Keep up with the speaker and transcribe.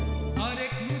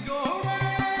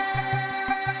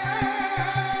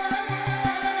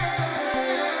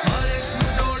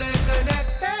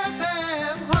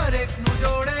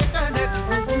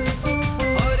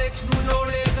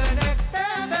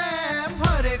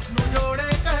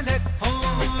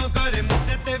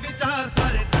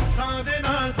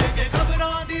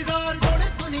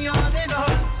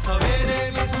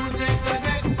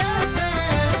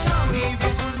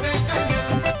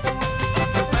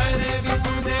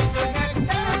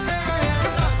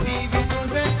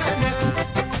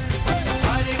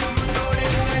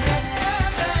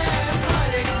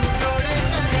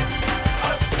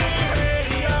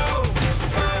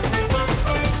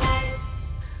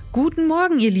Guten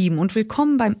Morgen, ihr Lieben, und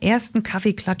willkommen beim ersten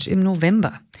Kaffeeklatsch im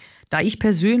November. Da ich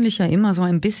persönlich ja immer so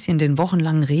ein bisschen den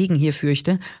wochenlangen Regen hier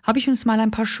fürchte, habe ich uns mal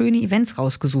ein paar schöne Events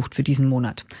rausgesucht für diesen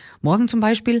Monat. Morgen zum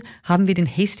Beispiel haben wir den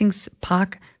Hastings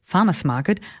Park Farmers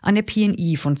Market an der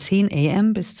PNI von 10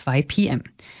 a.m. bis 2 p.m.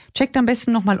 Checkt am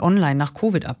besten nochmal online nach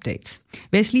Covid-Updates.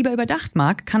 Wer es lieber überdacht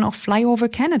mag, kann auch Flyover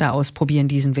Canada ausprobieren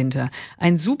diesen Winter.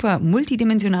 Ein super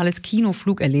multidimensionales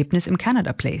Kinoflugerlebnis im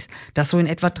Canada Place, das so in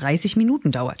etwa 30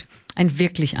 Minuten dauert. Ein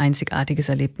wirklich einzigartiges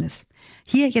Erlebnis.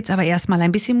 Hier jetzt aber erstmal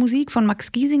ein bisschen Musik von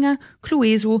Max Giesinger,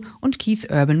 Clueso und Keith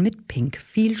Urban mit Pink.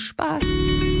 Viel Spaß!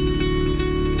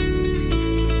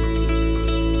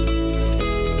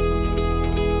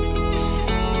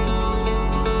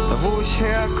 Wo ich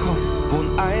herkomme,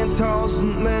 wohnen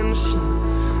 1000 Menschen.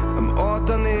 Im Ort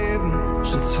daneben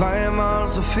schon zweimal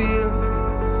so viel.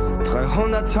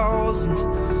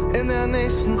 300.000 in der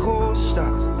nächsten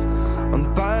Großstadt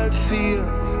und bald 4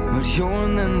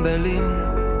 Millionen in Berlin.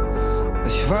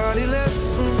 Ich war die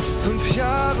letzten 5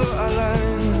 Jahre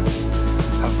allein,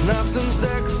 hab nach dem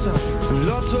Sechser im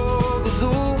Lotto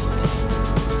gesucht.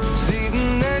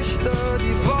 7 Nächte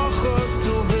die Woche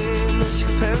zu wenig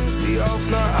gepennt, wie auf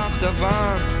einer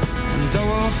Achterbahn im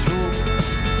Dauerflug.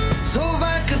 So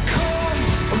weit gekommen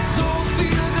und so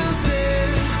viel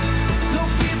gesehen, so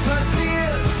viel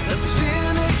passiert, dass wir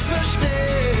nicht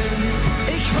verstehen.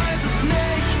 Ich weiß es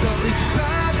nicht, doch ich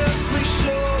frage es mich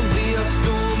schon, wie hast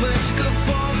du mich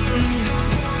gefunden?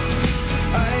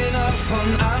 Einer von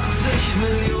 80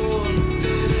 Millionen.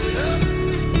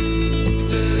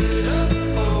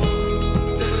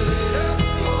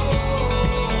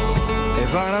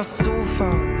 War das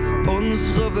Zufall,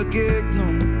 unsere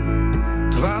Begegnung?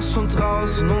 Du warst schon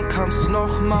draußen und kamst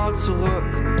nochmal zurück.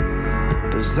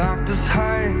 Du sagtest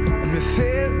Hi und mir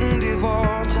fehlten die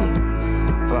Worte.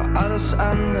 War alles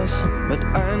anders mit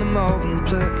einem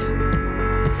Augenblick.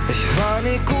 Ich war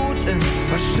nie gut in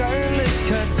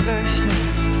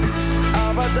Wahrscheinlichkeitsrechnung,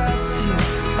 aber das hier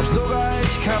hab sogar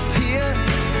ich kapiert.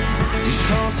 Die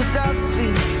Chance, dass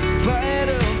wir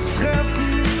beide uns treffen,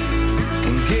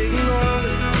 gegen 0,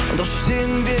 und doch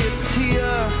stehen wir jetzt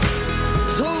hier.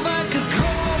 So weit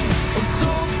gekommen und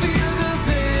so viel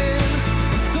gesehen,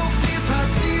 so viel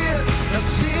passiert, dass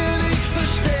wir nicht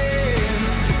verstehen.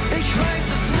 Ich weiß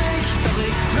es nicht, doch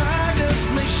ich frage es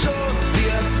mich schon, wie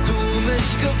hast du mich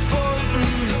gefunden?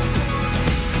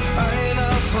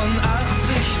 Einer von 80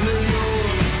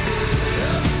 Millionen.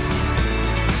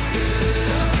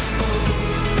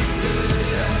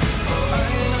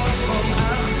 Einer von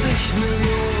 80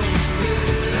 Millionen.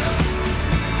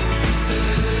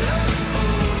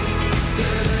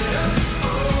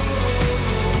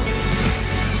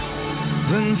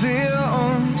 Wenn wir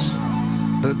uns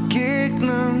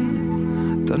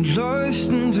begegnen, dann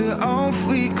leuchten wir auf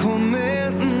wie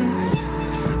Kometen.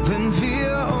 Wenn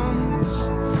wir uns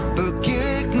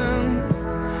begegnen,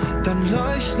 dann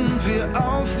leuchten wir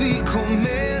auf wie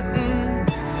Kometen.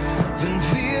 Wenn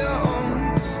wir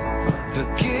uns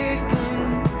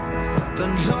begegnen,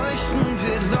 dann leuchten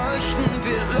wir, leuchten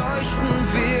wir, leuchten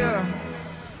wir.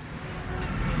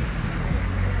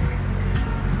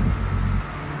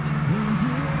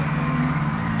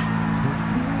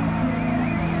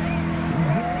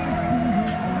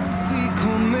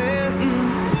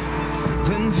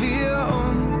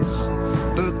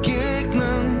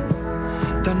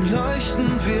 Dann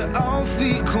leuchten wir auf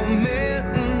wie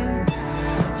Kometen.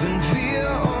 Wenn wir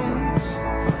uns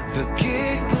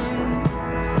begegnen,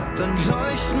 dann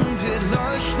leuchten wir,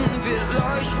 leuchten wir,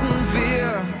 leuchten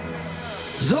wir.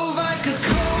 So weit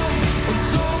gekommen und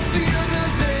so viel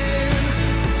gesehen,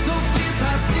 so viel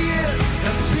passiert,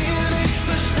 dass wir nicht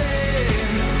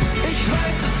verstehen. Ich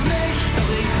weiß es nicht,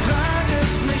 doch ich frage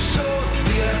es mich schon,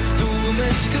 wie hast du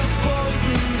mich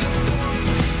gefunden?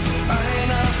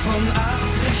 Einer von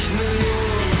 80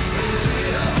 Millionen.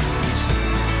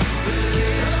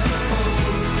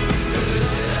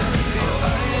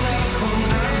 Einer von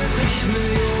 80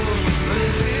 Millionen.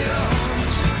 Wenn wir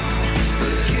uns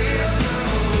begegnen,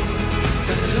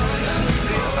 dann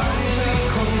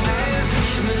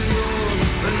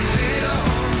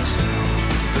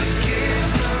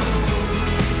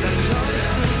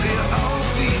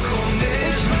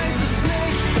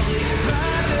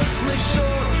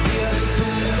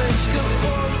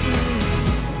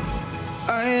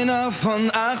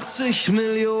von 80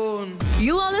 Millionen.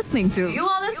 You are listening to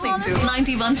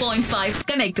 91.5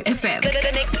 Connect FM.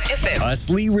 Connect FM.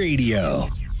 Hustly Radio.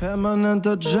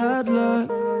 Permanenter Jetlag,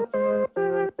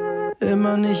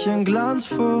 immer nicht in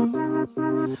Glanzform.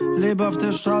 Lebe auf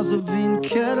der Straße wie ein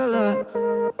Cadillac.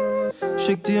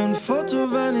 Schick dir ein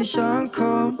Foto, wenn ich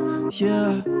ankomm.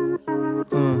 Yeah.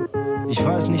 Ich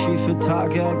weiß nicht, wie viel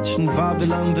Tage Action war, wie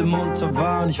lange wir munter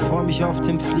waren. Ich freu mich auf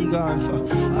den Flieger, einfach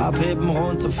abheben,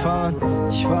 runterfahren.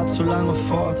 Ich war zu lange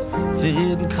fort, wir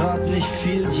reden grad nicht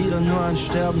viel, jeder nur ein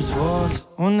Sterbenswort.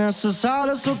 Und es ist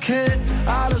alles okay,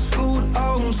 alles gut,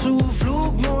 Augen zu,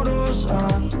 Flugmodus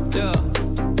an. Ja.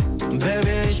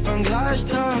 Baby, ich bin gleich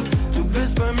da, du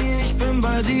bist bei mir, ich bin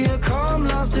bei dir. Komm,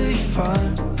 lass dich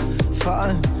fallen,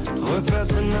 fallen,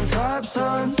 rückwärts in den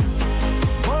Treibsand.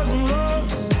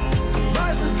 Wolkenlos,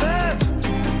 weißes Bett,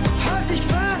 halt dich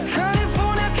fest,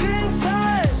 California King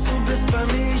Size. Du bist bei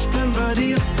mir, ich bin bei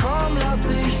dir, komm, lass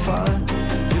dich fallen,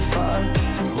 wir fallen,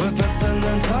 rückwärts in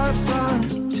den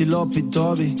Treibsand.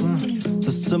 Tilopi-Dobby,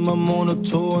 das Zimmer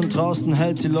monoton, draußen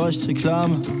hält die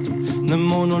Leuchtreklame. Ne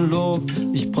Monolog,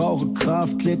 ich brauche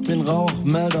Kraft, kleb den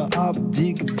Rauchmelder ab.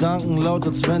 Die Gedanken laut,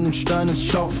 als wenn ein Stein ins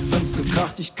Schaufenster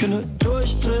kracht. Ich könnte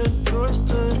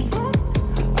durchdrehen,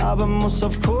 aber muss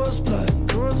auf Kurs bleiben.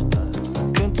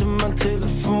 Könnte mein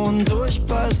Telefon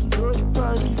durchbeißen.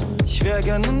 Ich wär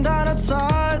gern in deiner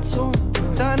Zeitzone,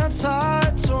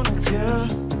 yeah.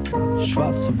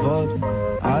 Schwarze Wolken,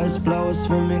 eisblaues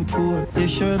Swimmingpool.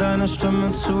 Ich höre deine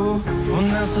Stimme zu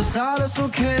und es ist alles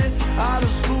okay,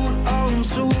 alles gut, Augen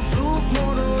zu,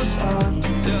 Flugmodus an.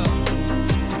 Yeah.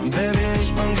 Baby,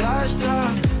 ich bin gleich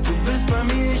da, du bist bei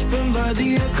mir, ich bin bei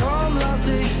dir. Komm, lass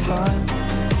dich fallen,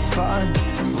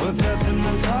 rückwärts in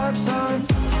den Treibsand.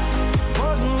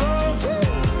 Wolkenlos,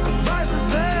 weißes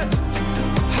Bett,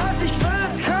 halt dich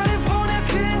fest, California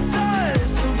King Size.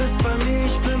 Du bist bei mir,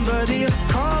 ich bin bei dir.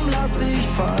 Komm, lass dich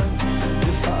fallen,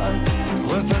 wir fallen,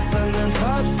 rückwärts in den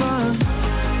Treibsand.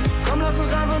 Komm, lass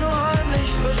uns einfach nur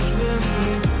heimlich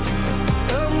verschwinden.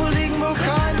 Irgendwo liegen, wo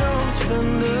keiner uns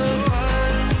findet.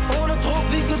 Ohne Druck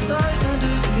wie gezeichnete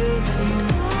Skizzen.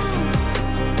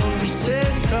 Und ich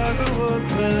zähl die Tage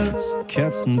rückwärts.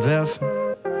 Kerzen werfen,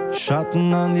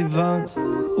 Schatten an die Wand.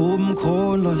 Oben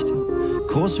Kronleuchter,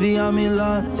 groß wie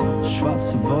Amiland.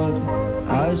 Schwarze Wolken,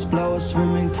 eisblaues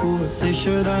Swimmingpool. Ich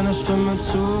höre deine Stimme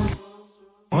zu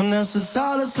und es ist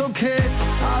alles okay,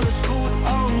 alles gut,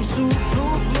 Augen zu,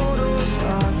 Flugmodus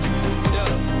an. Yeah.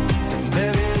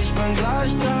 Baby, ich bin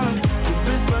gleich da, du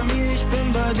bist bei mir, ich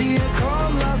bin bei dir.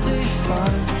 Komm, lass dich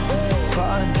fallen,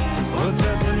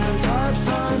 rückwärts in den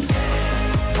Treibsand.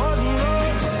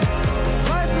 Wolkenlos,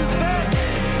 weißes Bett,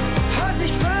 halt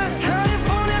dich fest,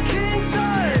 California King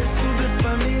Size. Du bist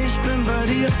bei mir, ich bin bei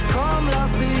dir. Komm,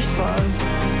 lass dich fallen,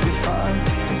 wir fallen,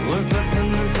 rückwärts in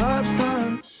den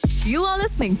Treibsand. You are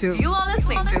listening to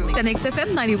Connect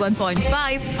FM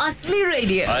 91.5 Hustly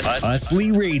Radio.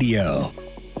 Hustly Radio.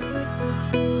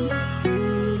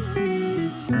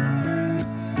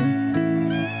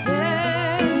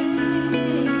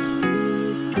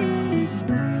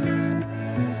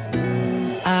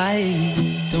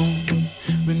 I don't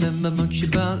remember much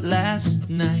about last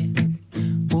night.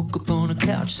 Woke up on a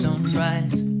couch,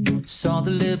 sunrise. Saw the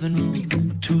living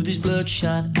room through these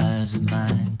bloodshot eyes of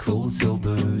mine. Cold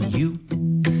sober, you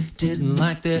didn't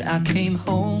like that I came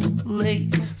home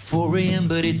late, 4 a.m.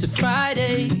 but it's a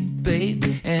Friday, babe,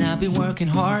 and I've been working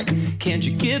hard. Can't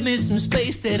you give me some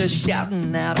space? Instead of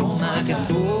shouting out, oh my God,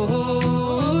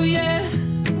 oh yeah,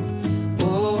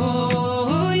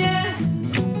 oh yeah.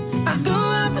 I go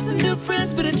out with some new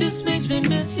friends, but it just makes me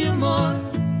miss you more.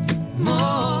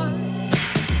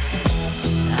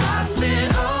 I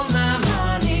spent all my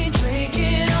money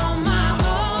drinking on my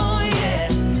own, yeah.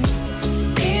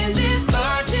 In this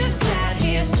bar, just sat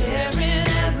here staring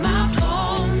at my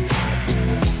phone,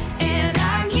 and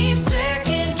I keep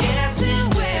second guessing,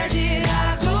 where did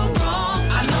I go wrong?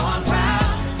 I know I'm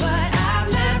proud, but I've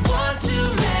let one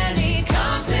too many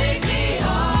come take me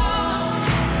home.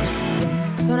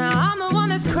 So now I'm the one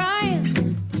that's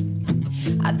crying.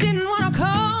 I didn't wanna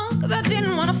call, 'cause I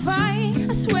didn't wanna fight.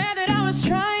 I swear that I was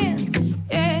trying,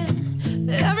 yeah.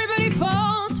 Everybody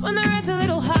falls when their head's a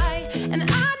little high, and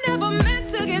I never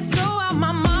meant to get so out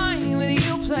my mind with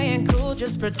you playing cool,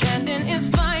 just pretending it's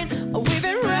fine. We've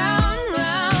been round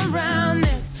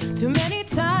this too many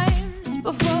times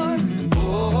before.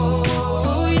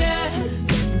 Oh yeah,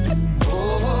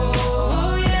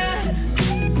 oh yeah.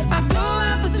 I go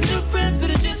out with some new friends, but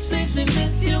it just makes me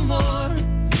miss you more.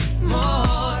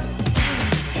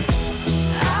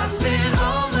 I spent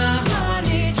all my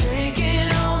money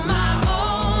drinking on my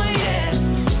own, yeah.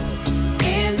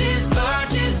 In this bar,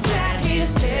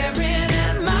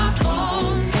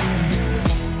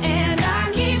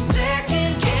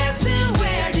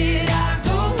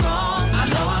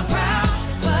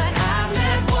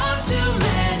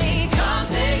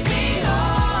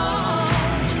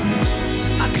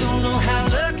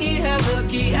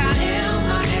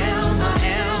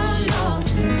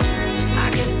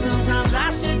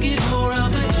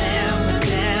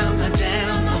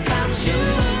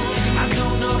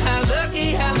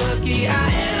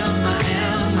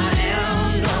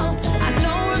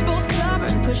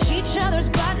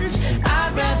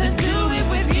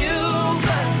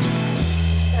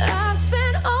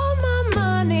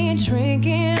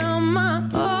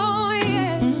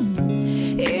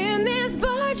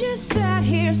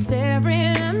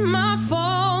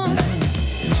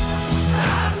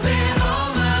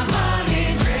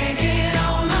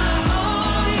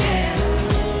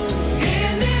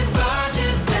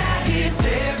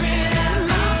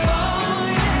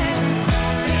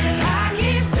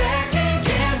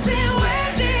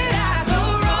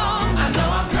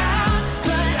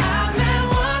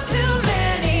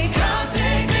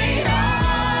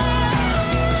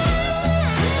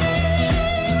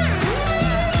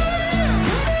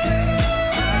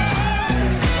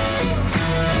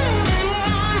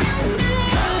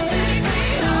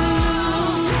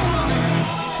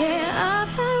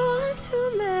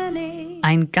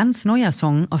 Ein ganz neuer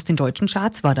Song aus den deutschen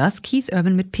Charts war das, Keith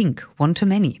Urban mit Pink, One Too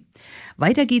Many.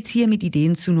 Weiter geht's hier mit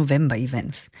Ideen zu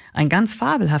November-Events. Ein ganz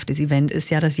fabelhaftes Event ist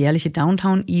ja das jährliche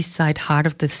Downtown Eastside Heart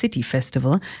of the City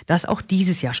Festival, das auch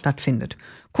dieses Jahr stattfindet.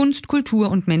 Kunst, Kultur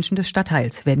und Menschen des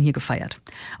Stadtteils werden hier gefeiert.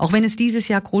 Auch wenn es dieses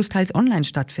Jahr großteils online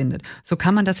stattfindet, so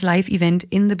kann man das Live-Event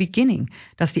In the Beginning,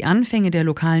 das die Anfänge der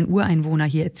lokalen Ureinwohner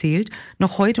hier erzählt,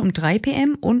 noch heute um 3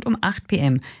 p.m. und um 8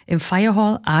 p.m. im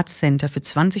Firehall Arts Center für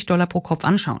 $20 pro Kopf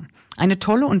anschauen. Eine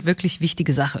tolle und wirklich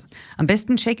wichtige Sache. Am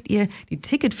besten checkt ihr die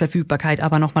Ticketverfügbarkeit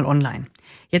aber nochmal online.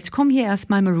 Jetzt kommen hier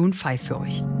erstmal Maroon 5 für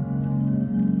euch.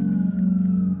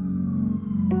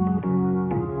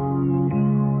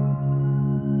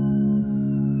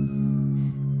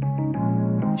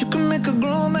 You can make a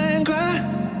grown man cry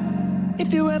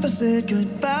if you ever said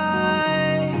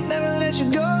goodbye. Never let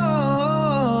you go.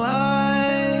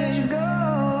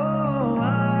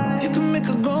 You can make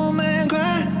a grown man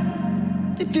cry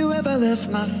if you ever left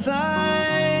my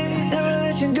side. Never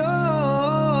let you go.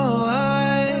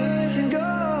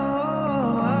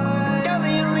 Got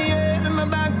the only air in my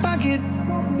back pocket.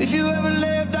 If you ever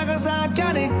left, I guess I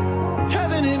got it.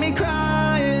 Heaven in me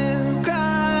crying,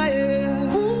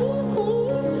 crying.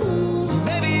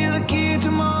 Baby, you're the key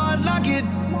to my heart, lock it.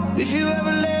 If you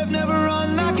ever left, never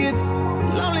unlock it.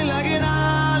 Lonely like an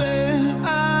island,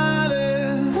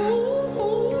 island.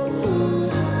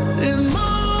 If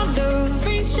my love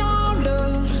ain't your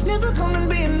love, it's never gonna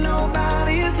be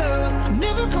nobody's love.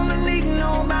 Never gonna need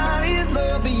nobody's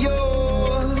love but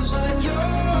yours.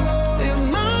 If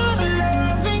my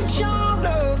love ain't your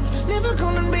love, it's never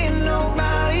gonna be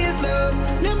nobody's love.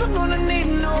 Never gonna need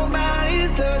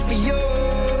nobody's love but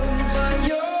yours.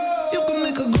 You can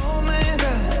make a grown man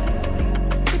cry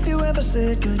if you ever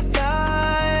said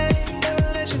goodbye. Never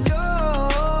let you go.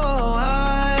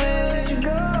 You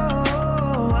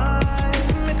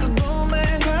can make a grown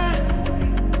man cry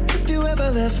if you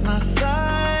ever left my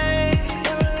side.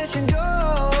 Never let you go.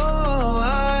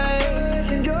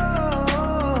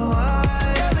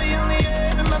 Got the only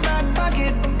air in my back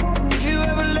pocket. If you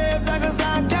ever left, I guess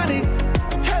I got it.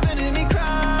 Heaven in me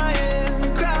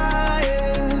crying,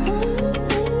 crying.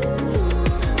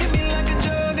 Hit me like a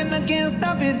drug and I can't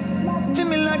stop it. Fit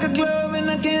me like a glove and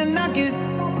I can't knock it.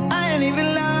 I ain't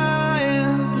even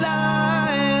lying,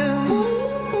 lying.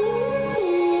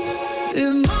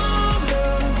 If my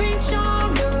love ain't your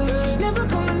love, it's never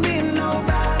gonna be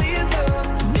nobody's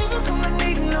love. Never gonna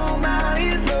need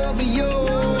nobody's love but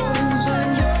yours.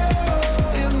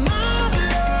 If my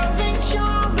love ain't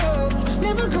your love, it's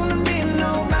never gonna be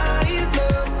nobody's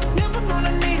love. Never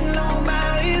gonna need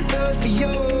nobody's love but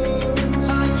yours.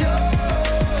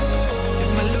 If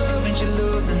my love ain't your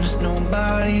love, then it's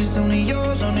nobody's. Only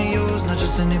yours, not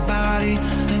just anybody.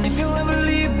 And if you ever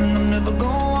leave, then I'm never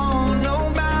going.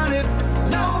 Nobody,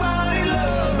 nobody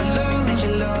love. My love ain't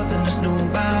your love, then it's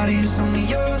nobody's. Only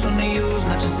yours,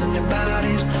 not just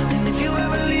anybody's. And if you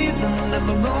ever leave, then I'm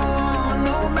never going.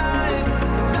 Nobody,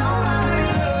 nobody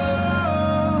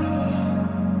love.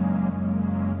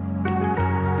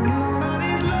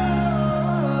 Nobody's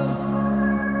love.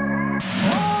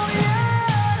 Oh yeah.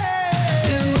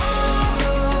 If my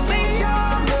love ain't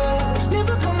your love, it's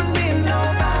never gonna be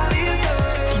nobody's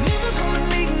love. Never gonna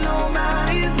need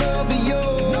nobody's love but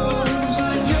yours.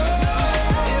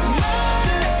 If my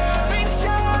love ain't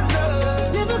your love,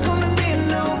 it's never gonna be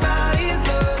nobody's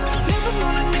love. Never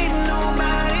gonna need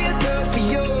nobody's love but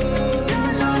yours.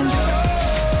 My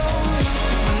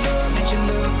love ain't your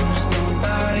love, and it's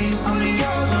nobody's. Only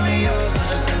yours, not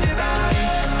just anybody.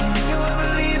 And if you ever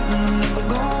leave, then I'm never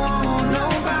going.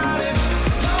 Nobody,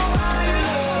 nobody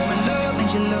love. My love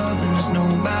ain't your love, then it's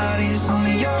nobody's.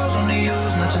 Only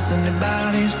yours, not just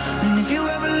anybody's. And if you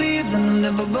ever leave, then I'm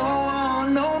never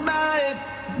going. Nobody,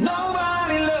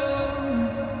 nobody love.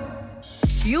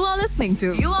 You are listening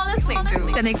to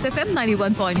Connect FM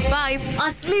 91.5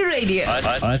 Asli Radio.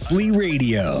 Asli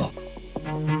Radio.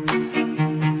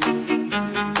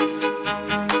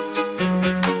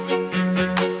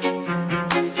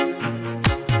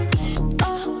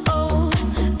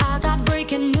 I got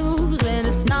breaking news and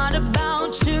it's not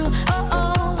about you.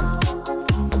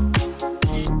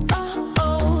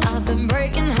 I've been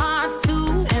breaking hearts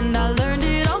too, and I learned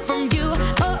it all from you.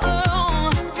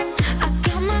 I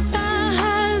got my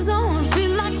thighs on,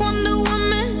 feel like Wonder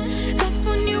Woman. That's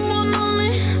when you won't know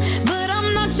me, but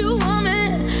I'm not your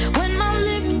woman. When my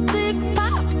lipstick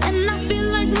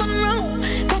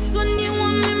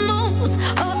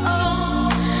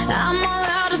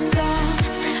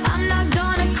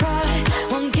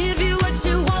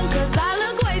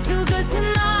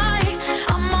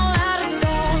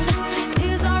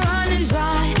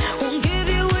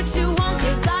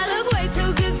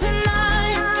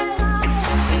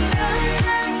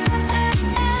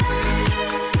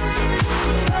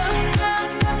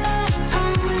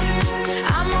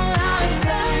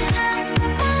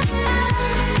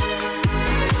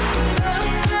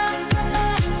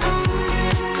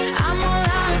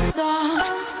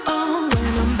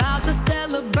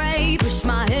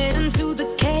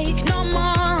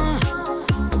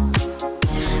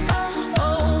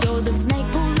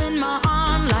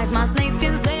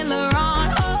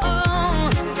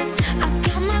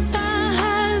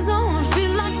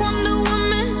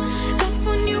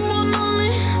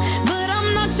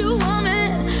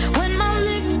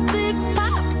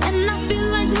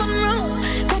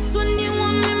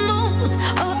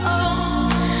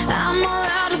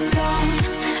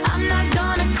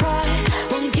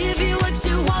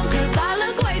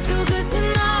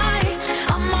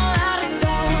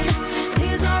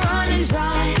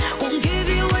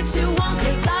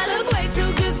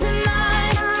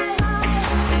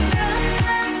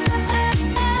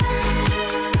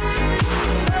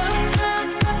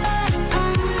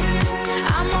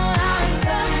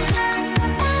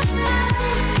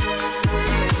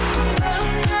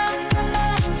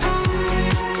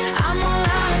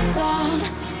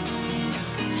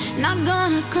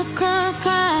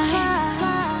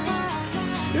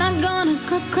not gonna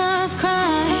cry, cry,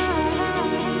 cry.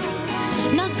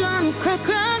 Not gonna cry,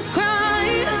 cry,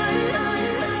 cry.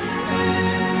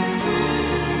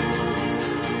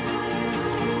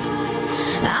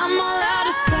 I'm all out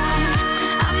of sight.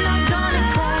 I'm not gonna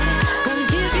cry. Won't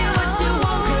give you what you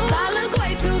want, 'cause I look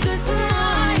way too good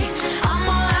tonight. I'm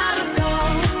all out of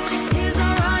gold. Here's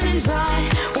my running dry.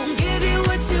 Won't give you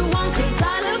what you want, 'cause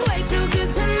I look way too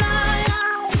good tonight.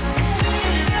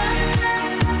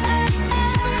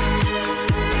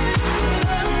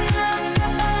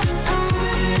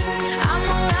 I'm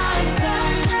all out of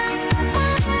sight.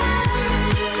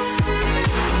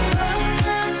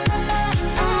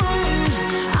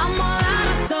 I'm all out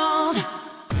of gold.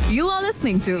 You are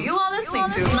listening to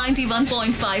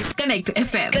 91.5 Connect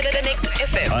FM. Connect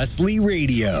FM. Hustly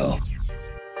Radio.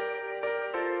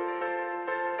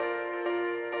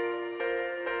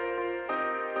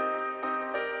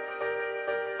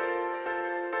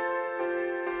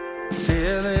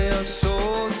 Tell your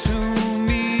soul to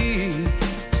me.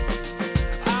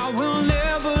 I will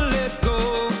never let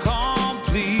go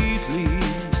completely.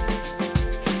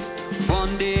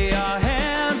 One day our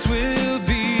hands will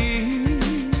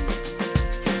be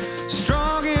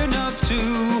strong enough to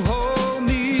hold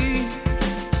me.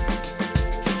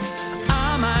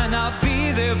 I might not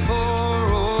be there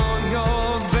for all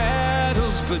your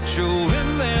battles, but you'll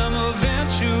win them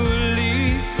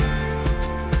eventually.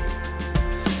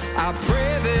 I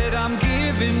pray that I'm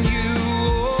giving you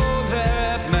all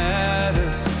that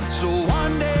matters. So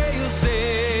one day you'll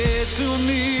say to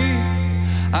me,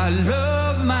 I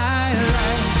love my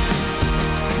life.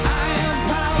 I am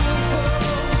powerful.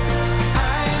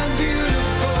 I am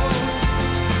beautiful.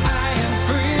 I am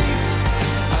free.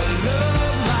 I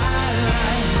love my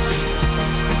life.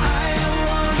 I am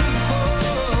wonderful.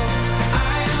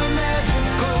 I am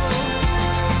magical.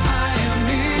 I am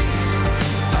me.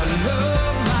 I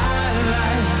love my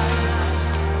life.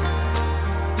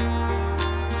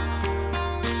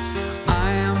 I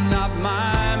am not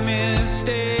my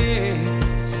mistakes,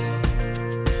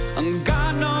 and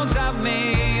God knows I've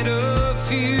made a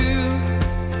few.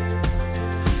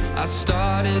 I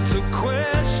started to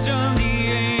question the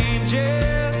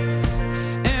angels,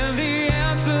 and the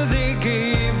answer they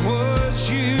gave was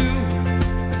you.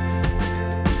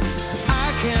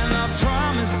 I cannot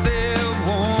promise there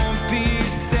won't be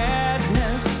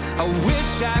sadness. I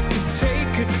wish I could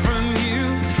take it from you,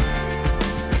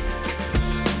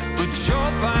 but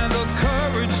you'll find the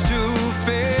courage to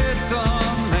face the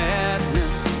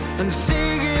madness and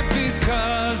sing it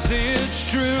because it's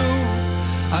true.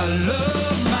 I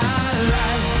love my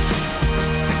life.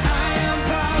 I am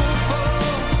powerful.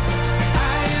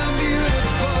 I am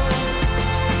beautiful.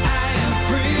 I am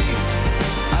free.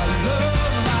 I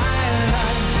love my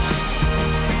life.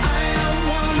 I am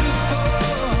wonderful.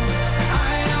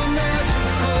 I am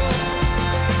magical.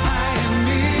 I am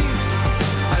me.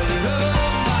 I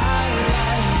love my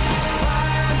life.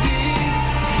 Finding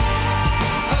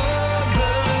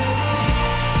others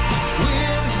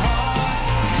with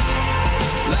hearts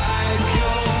like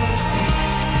yours.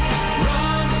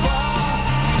 Run far,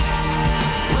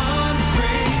 run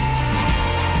free.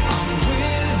 I'm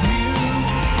with you.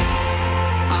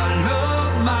 I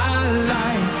love my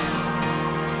life.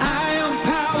 I am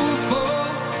powerful.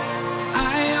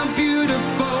 I am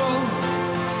beautiful.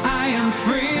 I am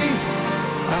free.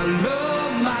 I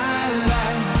love my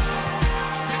life.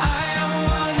 I am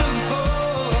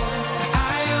wonderful.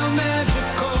 I am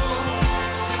magical.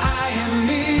 I am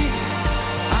me.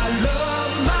 I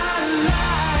love my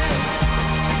life.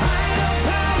 I am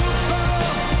powerful.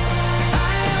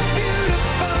 I am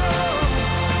beautiful.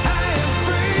 I am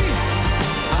free.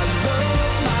 I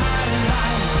love my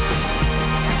life.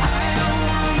 I am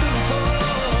wonderful.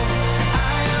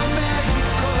 I am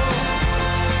magical.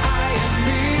 I am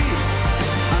me.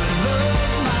 I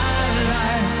love my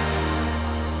life.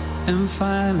 And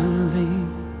finally,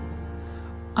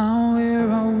 I'm where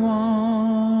I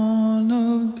wanna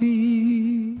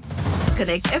be.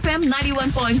 Connect FM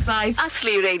 91.5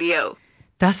 Asli Radio.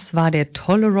 Das war der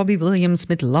tolle Robbie Williams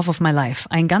mit Love of My Life.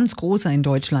 Ein ganz großer in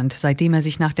Deutschland, seitdem er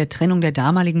sich nach der Trennung der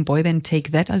damaligen Boyband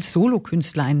Take That als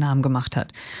Solokünstler einen Namen gemacht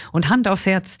hat. Und Hand aufs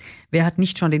Herz, wer hat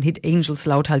nicht schon den Hit Angels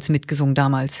lauthals mitgesungen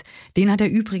damals? Den hat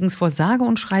er übrigens vor sage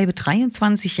und schreibe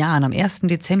 23 Jahren am 1.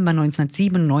 Dezember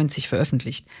 1997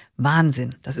 veröffentlicht.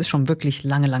 Wahnsinn, das ist schon wirklich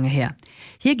lange, lange her.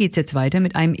 Hier geht's jetzt weiter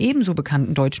mit einem ebenso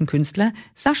bekannten deutschen Künstler,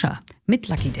 Sascha, mit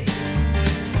Lucky Days.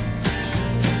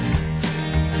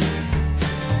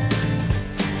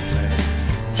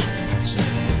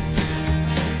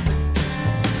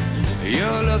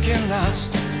 You're looking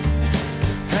lost,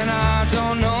 and I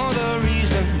don't know the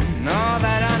reason. All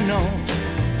that I know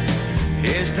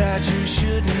is that you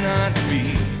should not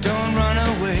be. Don't run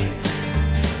away.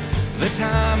 The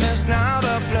time is now,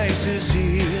 the place is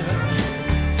here.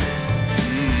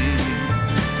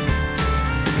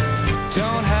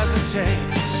 Don't hesitate,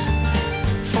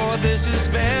 for this is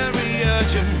very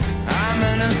urgent. I'm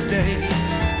in a state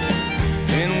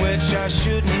in which I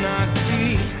should not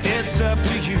be. It's up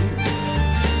to you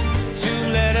to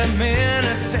let a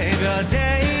minute save the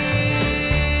day.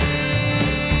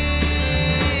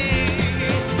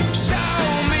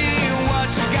 Show me what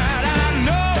you got. I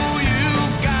know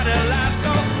you've got a lot,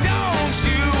 so don't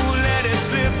you let it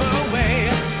slip away.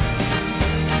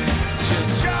 Just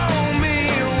show me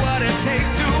what it takes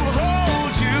to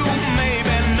hold you.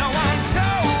 Maybe no one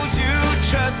told you.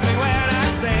 Trust me when I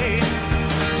say,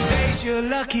 today's your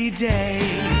lucky day.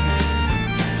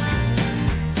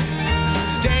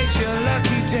 Today's your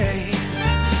lucky day.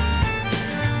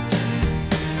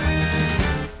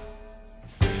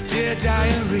 Dear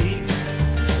diary,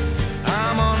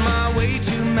 I'm on my way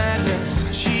to madness.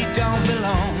 She don't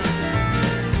belong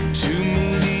to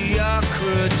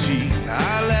mediocrity.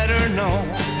 I let her know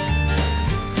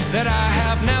that I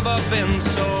have never been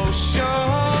so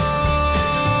sure.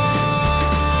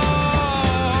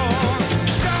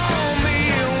 Show me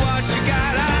what you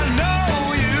got. I know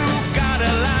you've got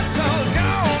a lot, so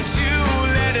don't you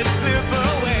let it slip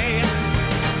away.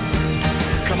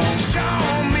 Come on, show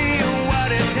me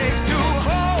what it takes to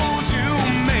hold you.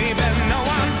 Maybe no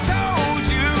one told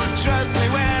you. Trust me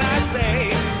when I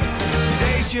say,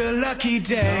 today's your lucky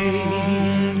day.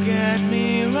 Don't get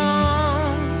me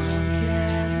wrong,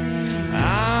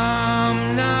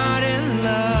 I'm not in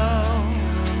love,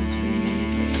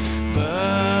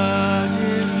 but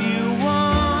if you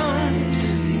want,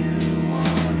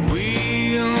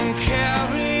 we'll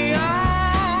carry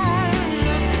on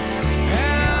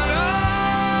and on.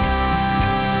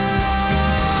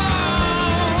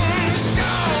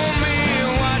 Show me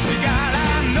what you got. I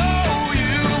know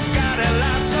you've got a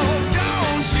lot, so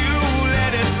don't you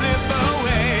let it slip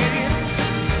away.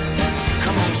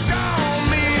 Come on, show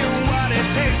me what it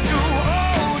takes to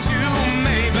hold you.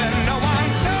 Maybe no one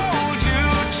told you.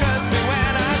 Trust me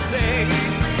when I say,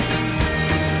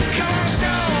 come on,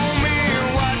 show me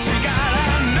what you got. I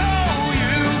know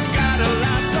you've got a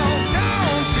lot, so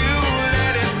don't you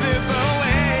let it slip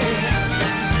away.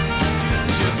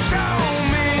 Just show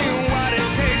me what it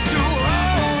takes to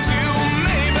hold you.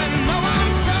 Maybe no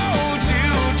one told you.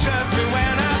 Trust me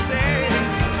when I say,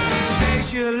 today's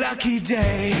your lucky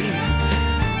day.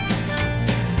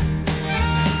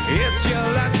 It's your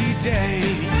lucky day.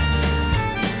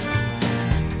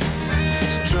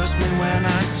 So trust me when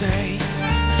I say,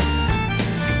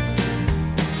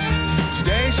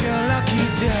 today's your lucky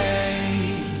day.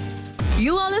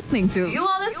 You are listening to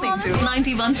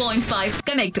 91.5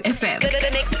 Connect FM.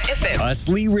 Connect FM.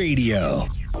 Hustly Radio.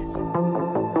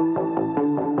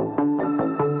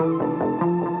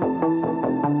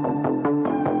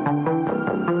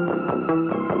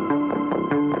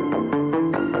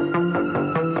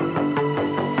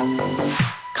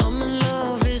 Common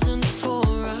love isn't for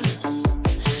us.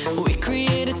 We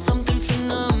created something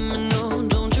phenomenal.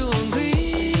 Don't you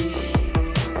agree?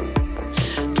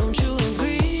 Don't you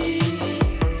agree?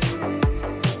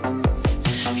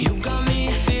 You got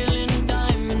me feeling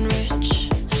diamond rich.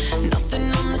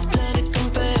 Nothing on this planet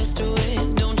compares to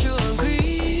it. Don't you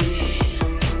agree?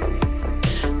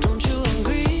 Don't you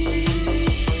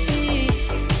agree?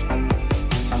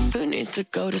 Who needs to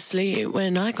go to sleep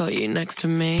when I got you next to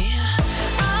me?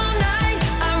 All night,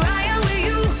 I ride with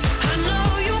you. I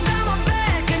know you got my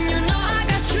back, and you know I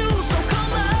got you. So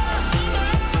come up,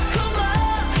 come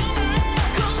up,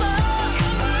 come up.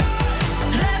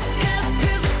 Let's get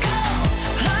physical.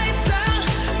 Lights out,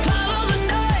 follow the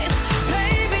noise.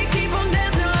 Baby, keep on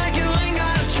dancing like you ain't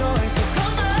got a choice. So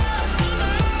come up,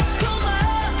 come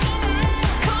up,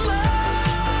 come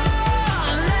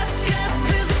on. Let's get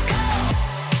physical.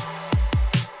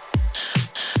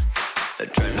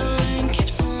 Adrenaline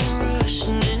keeps on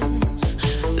rushing in.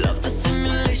 Love the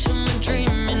simulation we're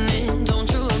dreaming in. Don't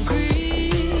you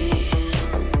agree?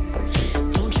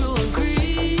 Don't you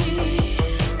agree?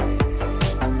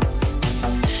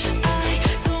 I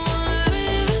don't wanna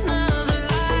live another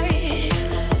life,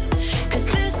 'cause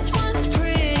this one's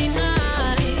pretty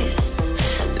nice.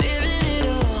 Living it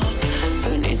up.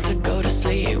 Who needs to go to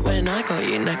sleep when I got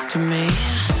you next to me?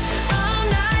 All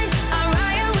night, I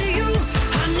ride with you.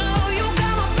 I know you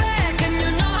got my back, and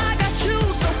you know I got you.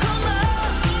 So come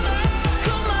up,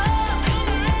 come up,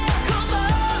 come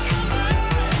up.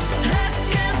 Let's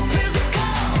get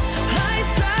physical.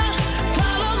 Lights out,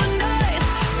 follow the noise.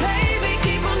 Baby,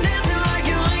 keep on dancing like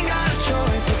you ain't got a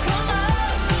choice. So come up,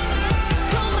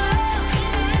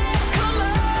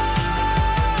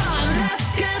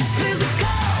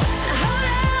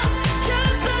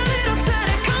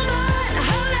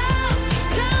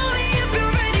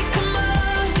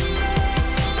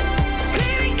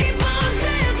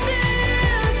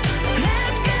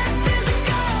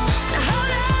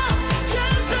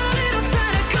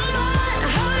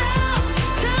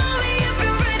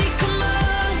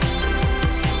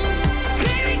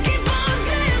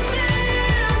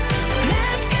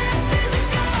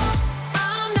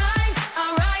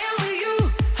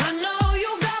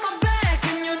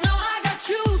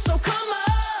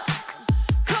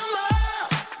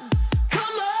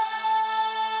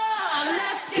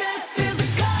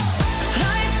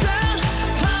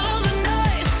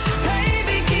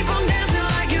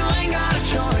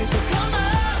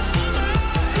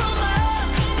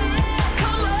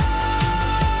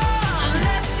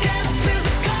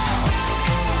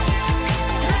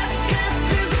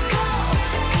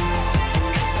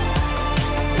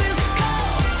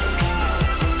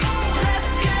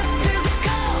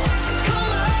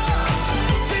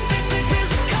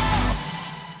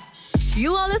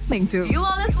 listening to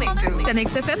Connect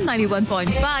FM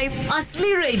 91.5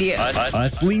 Asli Radio.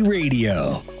 Asli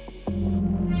Radio.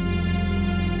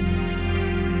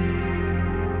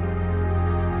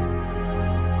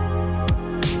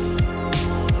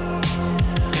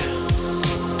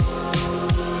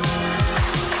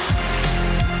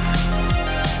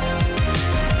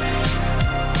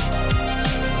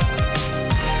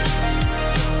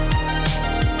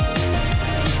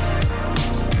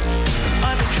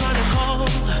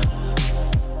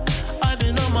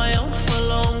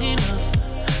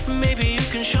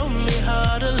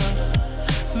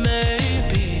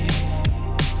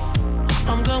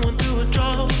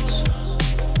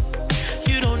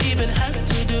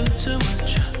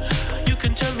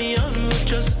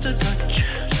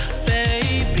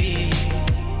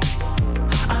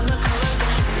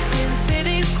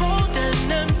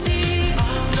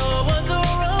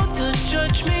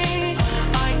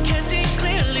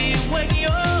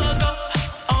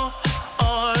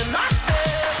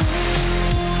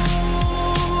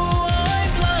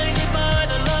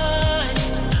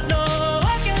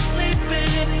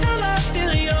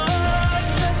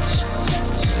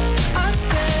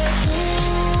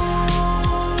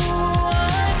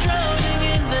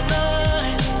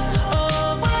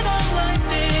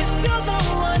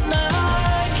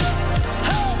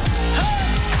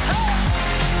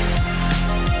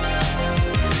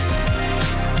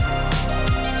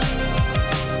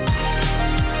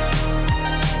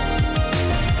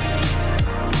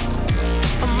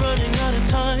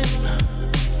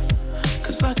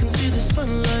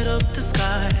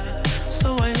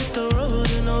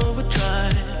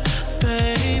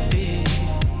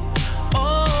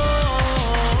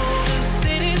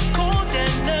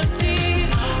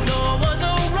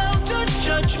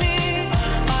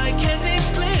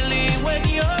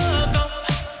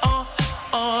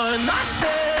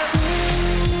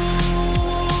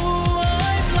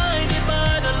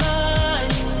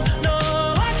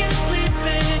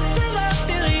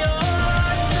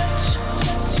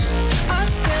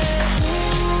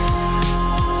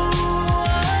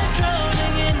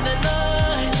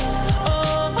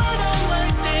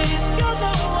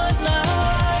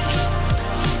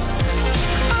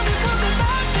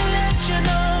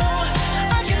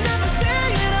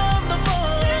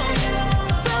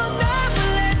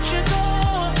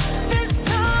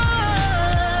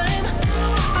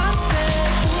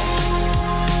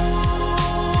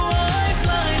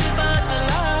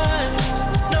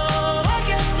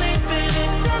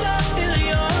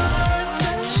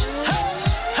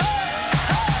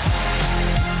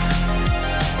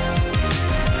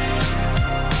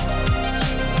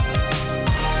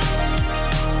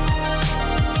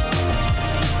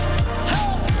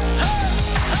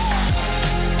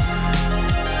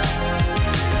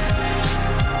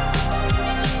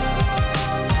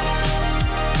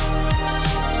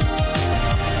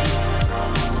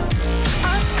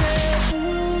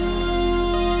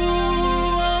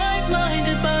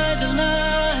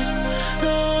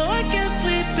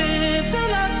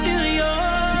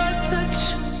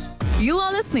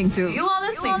 You are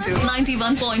listening to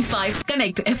 91.5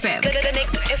 Connect FM.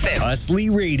 Connect FM. Asli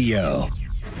Radio.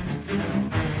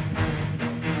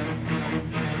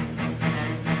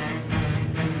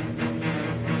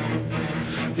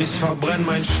 Ich verbrenn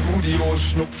mein Studio,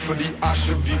 schnupfe die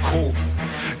Asche wie Koks.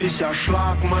 Ich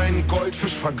erschlag meinen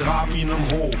Goldfisch, vergrab ihn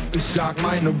im Hof. Ich jag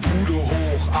meine Bude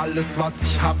hoch, alles was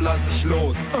ich hab, lass ich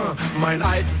los. Mein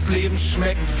altes Leben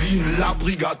schmeckt wie ein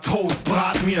labbriger Toast.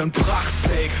 Brat mir ein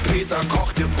Prachtsteak, Peter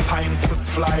kocht jetzt feinstes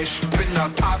Fleisch. Bin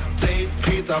das Update,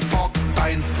 Peter Fox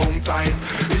 1.1.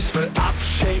 Ich will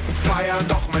abshaken, feiern,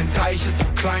 doch mein Teich ist zu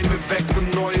klein. Wir wechseln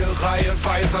neue Reihe,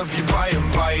 weißer wie bei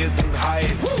einem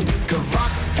Waisenhai.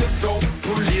 Gewachsen, gedopt,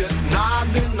 poliert,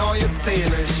 nagelneue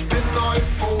Zähne. Ich bin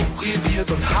euphorisiert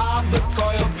und habe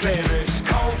teure Pläne. Ich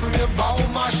kaufe mir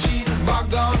Baumaschinen,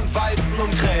 Bagger und Walzen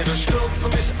und Kräne. Stürze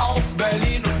mich auf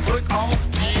Berlin und drück auf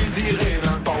die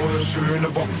Sirene. Baue schöne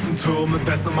Boxentürme,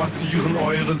 besser massieren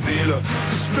eure Seele.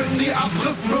 Ich bin die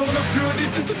Abrissbirne für die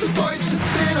deutsche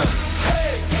Szene.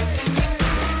 Hey!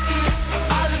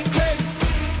 Alles blinkt,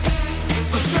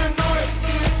 so schön neu.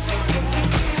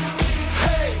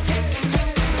 Hey!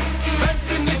 Wenn's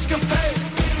dir nicht gefällt,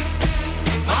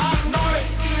 mach neu.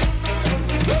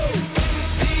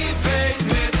 Die Welt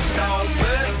mit Staub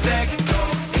bedeckt,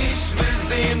 doch ich will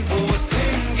sehen, wo es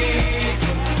hingeht.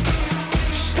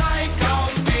 Steig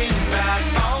auf den Berg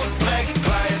aus Dreck,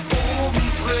 weil oben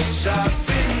frischer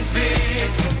Wind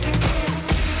weht.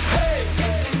 Hey!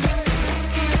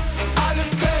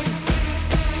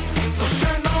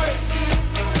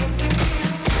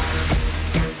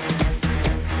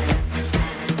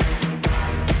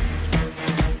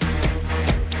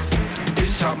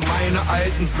 meine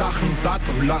alten Sachen satt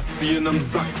und lass sie in nem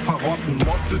Sack verrotten.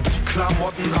 Motte die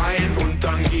Klamotten ein und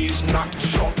dann geh ich nackt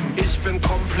shoppen. Ich bin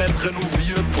komplett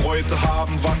renoviert, Bräute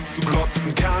haben was zu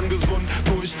glotzen. Kerngesund,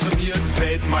 durchtrainiert,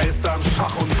 Weltmeister im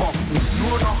Schach und Boxen.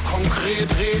 Nur noch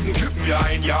konkret reden, kippen wir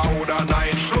ein Ja oder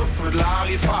Nein. Schluss mit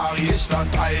Larifari, ich lass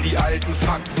all die alten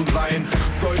Faxen sein.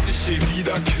 Sollte ich hier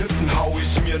wieder kippen, hau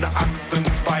ich mir ne Axt ins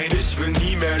Bein. Ich will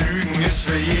nie mehr lügen, ich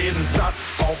will jeden Satz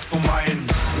auch so meinen.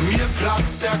 Mir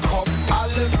platzt der Kopf,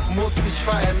 alles muss sich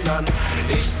verändern.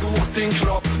 Ich such den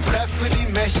Knopf, treffe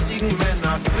die mächtigen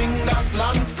Männer, zwing das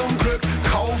Land zum Glück,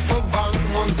 kaufe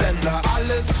Banken und Sender.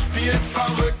 Alles spielt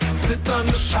verrückt,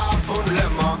 zitternde Schafe und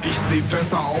Lämmer. Ich seh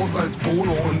besser aus als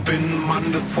Bono und bin ein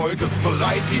Mann des Volkes,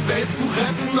 bereit die Welt zu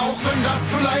retten, auch wenn das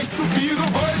vielleicht zu viel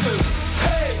gewollt ist.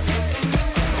 Hey!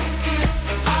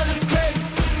 Alles klingt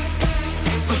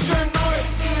so schön neu.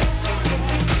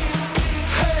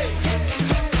 Hey!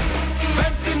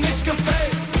 Wenn's dir nicht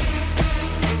gefällt,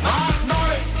 mach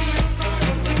neu.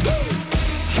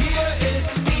 Hier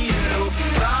ist die Luft,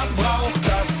 verbraucht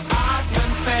das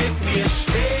Atmen, fällt mir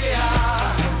schwer.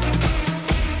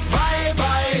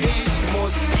 Bye, ich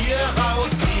muss hier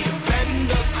raus, die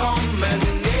Wände kommen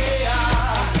näher.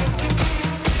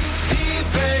 Die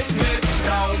Welt mit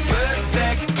Staub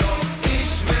bedeckt, doch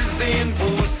ich will sehen,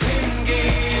 wo's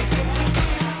hingeht.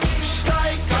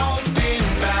 Steig auf den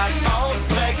Berg aus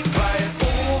Dreck, weil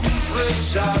oben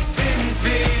frischer Wind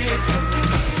weht.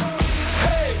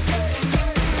 Hey,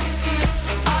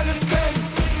 alles klingt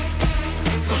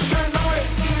so schön neu.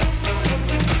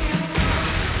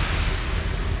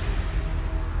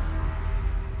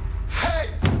 Hey!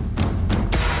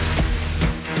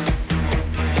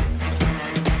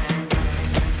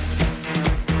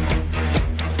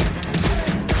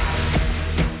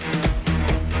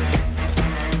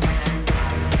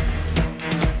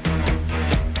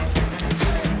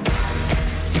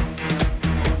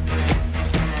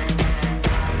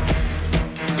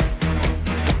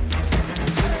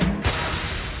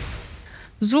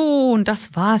 So, und das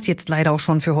war's jetzt leider auch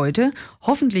schon für heute.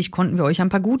 Hoffentlich konnten wir euch ein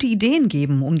paar gute Ideen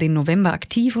geben, um den November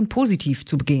aktiv und positiv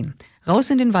zu begehen.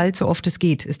 Raus in den Wald, so oft es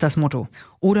geht, ist das Motto.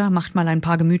 Oder macht mal ein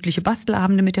paar gemütliche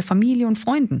Bastelabende mit der Familie und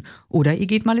Freunden. Oder ihr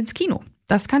geht mal ins Kino.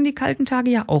 Das kann die kalten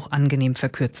Tage ja auch angenehm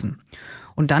verkürzen.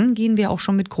 Und dann gehen wir auch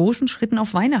schon mit großen Schritten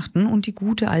auf Weihnachten und die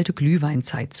gute alte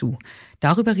Glühweinzeit zu.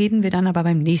 Darüber reden wir dann aber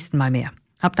beim nächsten Mal mehr.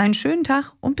 Habt einen schönen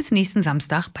Tag und bis nächsten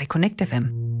Samstag bei Connect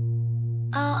FM.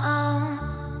 Oh, oh.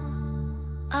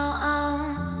 Oh, oh.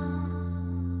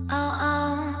 Oh,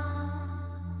 oh.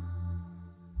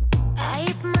 I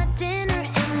eat my dinner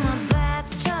in my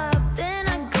bathtub, then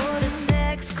I go to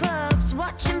sex clubs,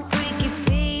 watching freaky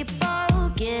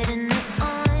people getting it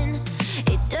on.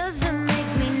 It doesn't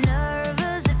make me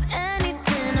nervous, if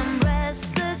anything I'm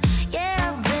restless.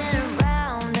 Yeah, I've been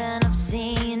around and I've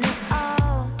seen it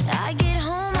all. I get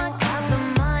home, I got the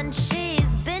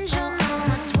munchies, binge on all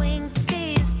my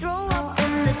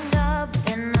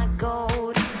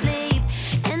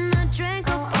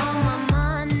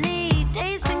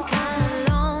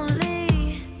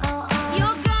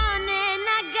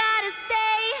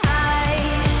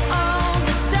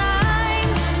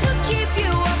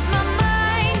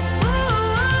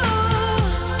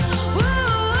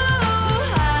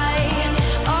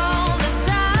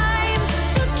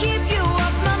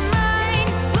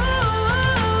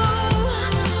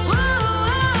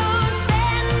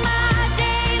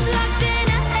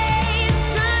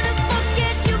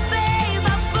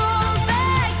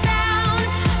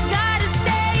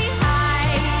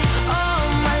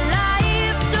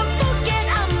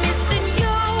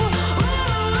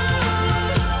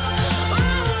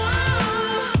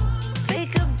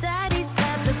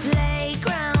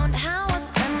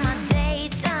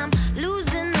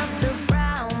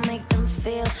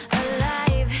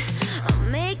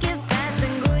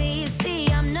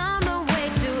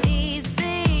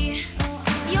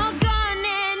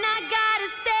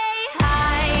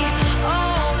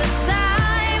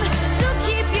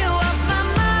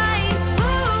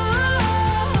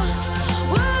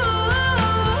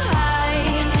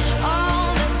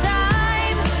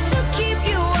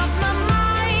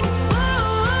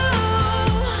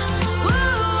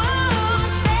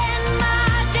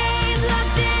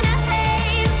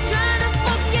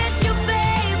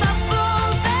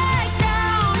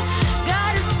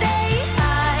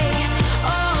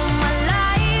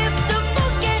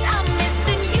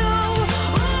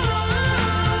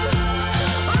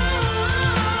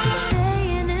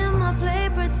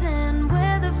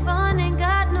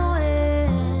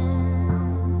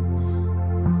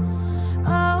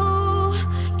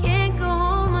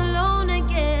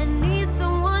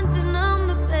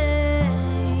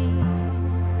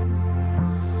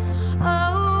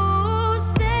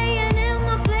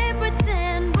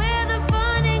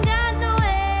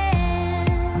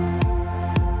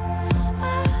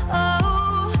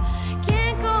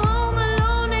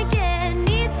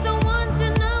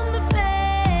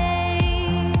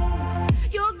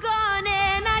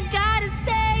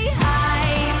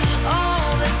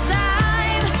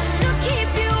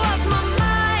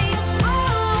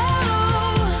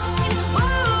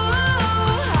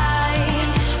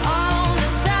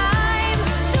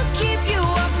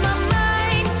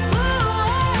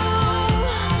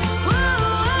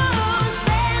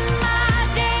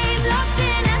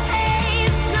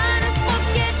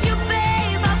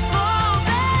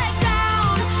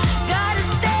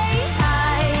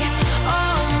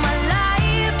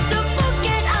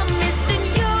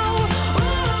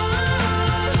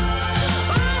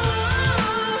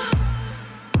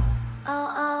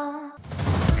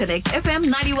Connect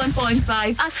FM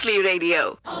 91.5 Asli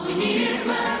Radio.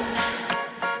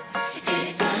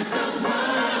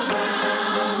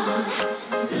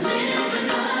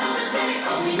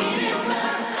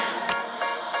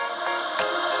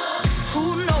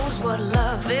 Who knows what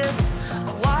love is,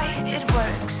 why it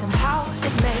works, and how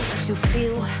it makes you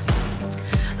feel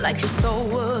like you're so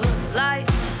alive.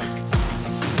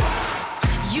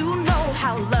 You know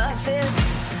how love is,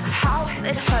 how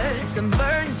it hurts and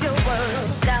burns your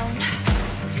world down,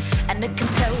 and it can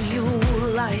tell you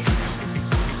lies.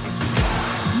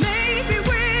 Maybe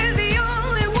we're the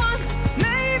only ones,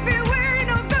 maybe we're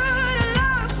no good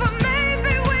enough, or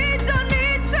maybe we don't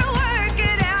need to work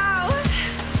it out.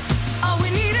 All we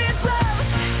need is love.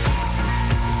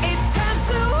 It turns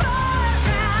the world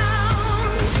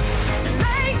round, it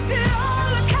makes it all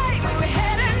okay when we're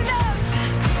heading up.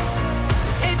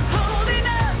 It's holding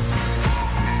us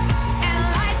and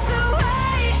lights the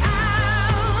way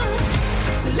out.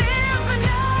 So live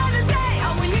another day.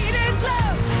 All we need is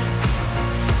love.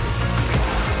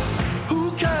 Who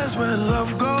cares where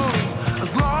love goes?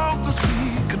 As long as we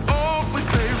can always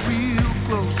stay real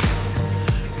close,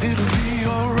 it'll be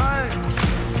alright.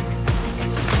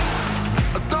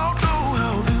 I don't know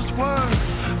how this works,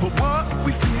 but what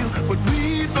we feel when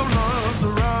we know love's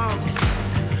around,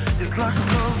 it's like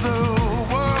another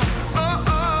world.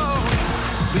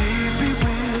 Maybe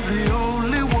we're the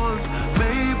only ones,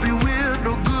 maybe we're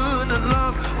no good at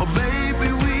love, or maybe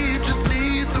we just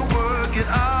need to work it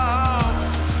out.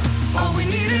 All we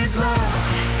need is love.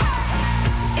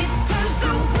 It turns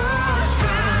the world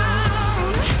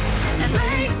round and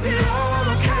makes it all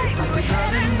okay when we're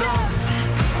heading up.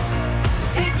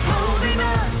 It's holding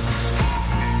us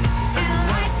and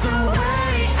lights the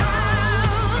way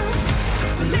out.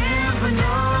 So live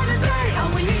another day.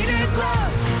 All we need is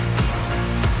love.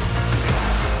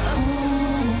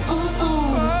 Ooh, ooh,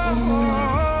 ooh, ooh.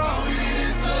 All we need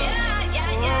is love. Yeah.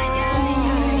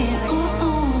 Ooh,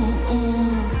 ooh,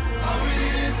 ooh.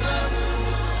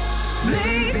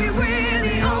 Maybe we're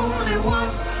the only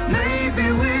ones, maybe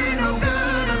we're no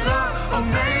good enough, or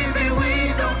maybe we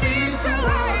don't need to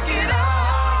work it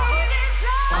out.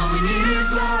 All we need is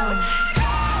love.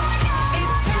 It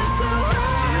turns the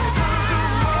world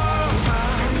round,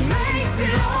 it makes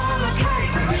it all okay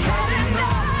when we're heading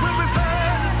up.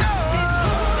 It's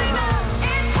holding us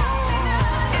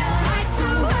and lights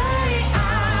the way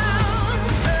out.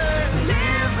 So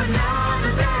live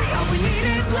another day. All we need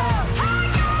is love.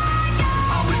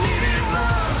 All we need is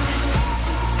love.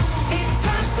 It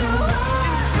turns the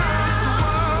world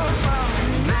round,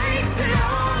 it makes it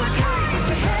all okay when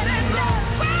we're heading up.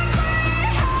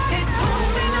 It's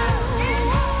holding us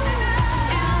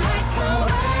and lights the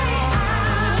way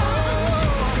out.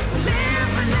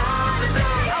 Live another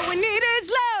day. All we need is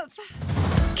love.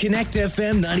 Connect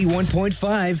FM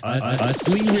 91.5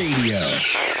 Asli Radio.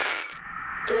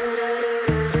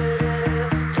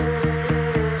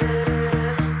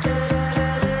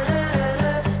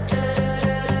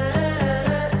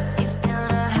 It's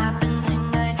gonna happen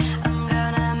tonight. I'm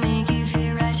gonna make you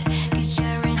feel right. 'Cause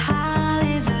you're in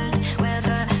Hollywood, where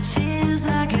the feels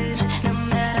are good. No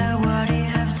matter what you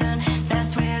have done,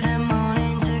 that's where the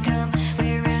mornings are come.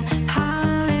 We're in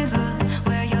Hollywood,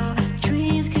 where your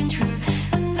dreams come true.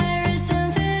 And there is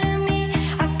something in me,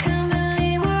 I can't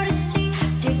believe what I see.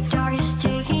 Deep dark is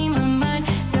taking my mind.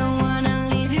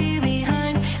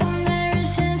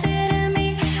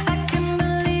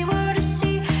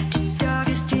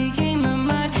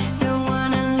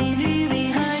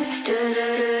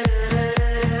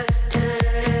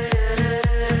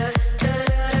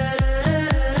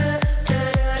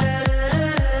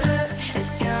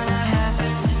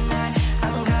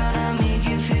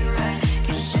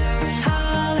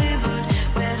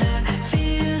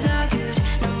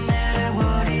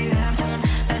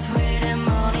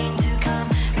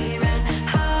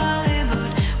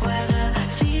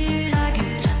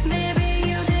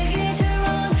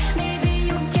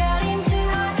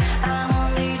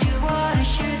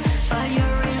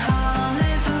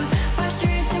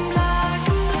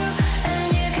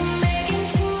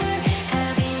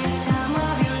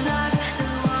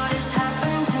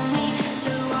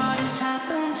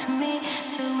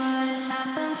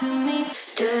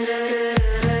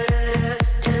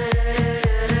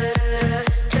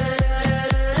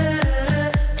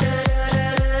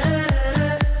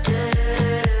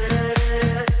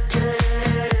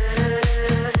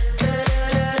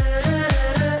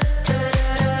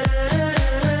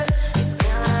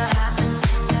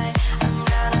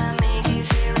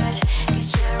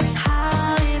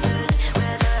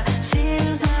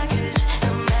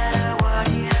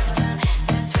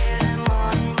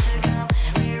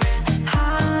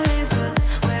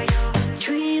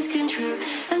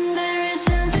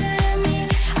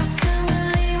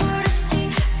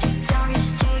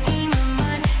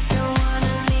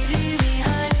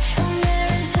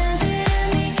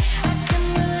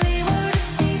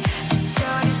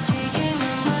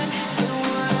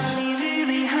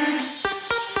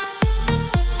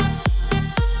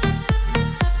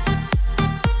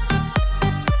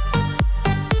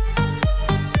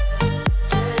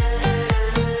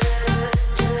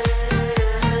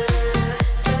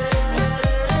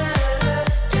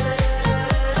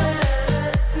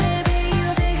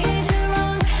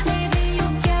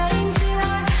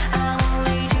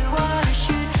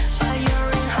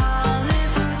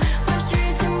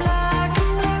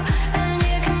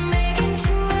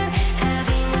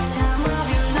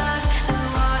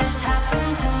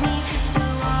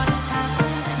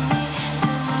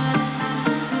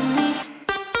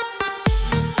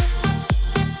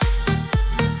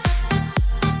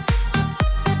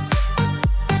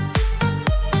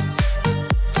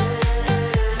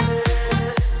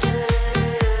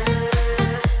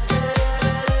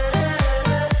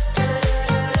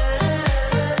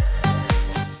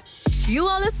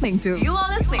 listening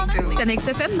to Connect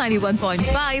FM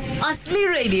 91.5 Asli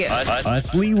Radio.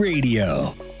 Asli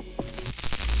Radio.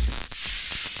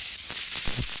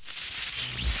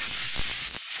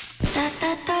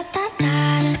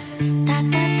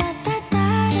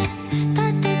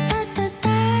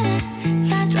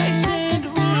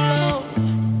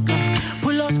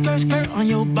 Pull up skirt on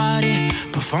your body,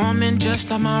 performing just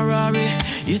like my Rari.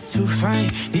 You're too fine,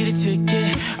 need a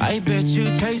ticket. I bet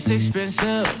you taste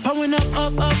expensive. Pouring up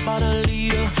out a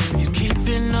liter. You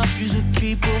keeping up, you's a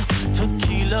keeper.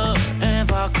 Tequila and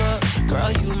vodka,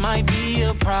 girl, you might be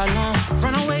a problem.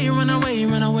 Run away, run away,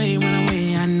 run away, run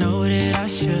away. I know that I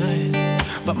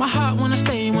should, but my heart wanna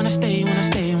stay, wanna stay, wanna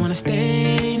stay, wanna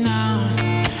stay now.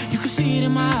 You can see it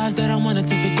in my eyes that I wanna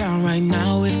take it down right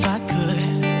now if I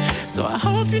could. So I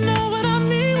hope you know what I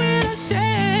mean when I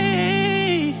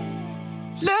say,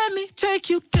 let me take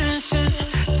you dancing.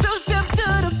 Two step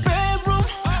to the bedroom.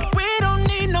 We don't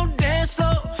need no dance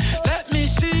floor. Let me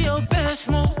see your best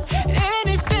move.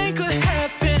 Anything could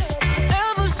happen.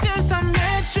 Ever since I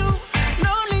met you,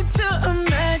 no need to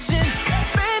imagine.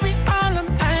 Baby, all I'm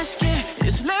asking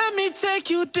is let me take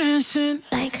you dancing.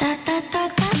 Like that, that,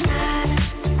 that, that,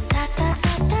 that.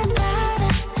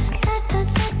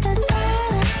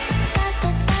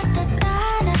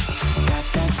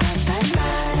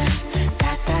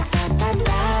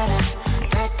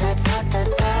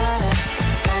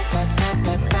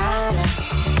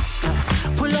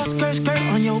 Skirt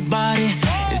on your body.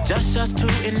 It's just us two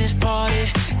in this party.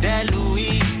 That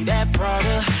Louis, that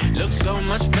Prada looks so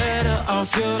much better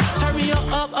off you. Hurry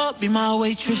up, be my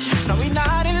waitress. No, we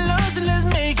not in love, so let's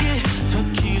make it.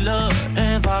 Tequila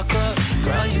and vodka,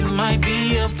 girl, you might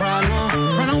be a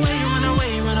problem. Run away, run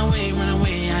away, run away, run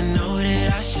away. I know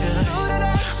that I should,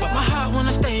 but my heart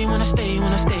wanna stay, wanna stay,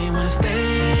 wanna stay, wanna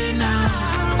stay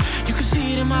now. You can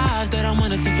see it in my eyes that I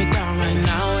wanna take it down right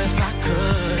now if I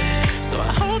could. So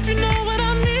I hope you know what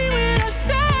I mean when I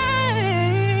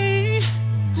say,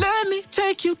 let me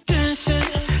take you dancing.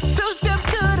 Two step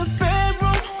to the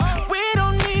bedroom. We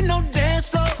don't need no dance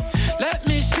floor. Let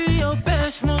me see your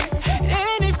best move.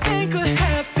 Anything could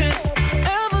happen.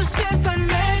 Ever since I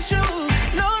met you,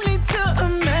 no need to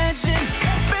imagine.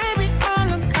 Baby, all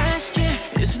I'm asking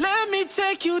is let me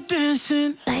take you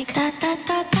dancing. Like that, that,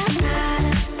 that, that,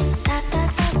 that.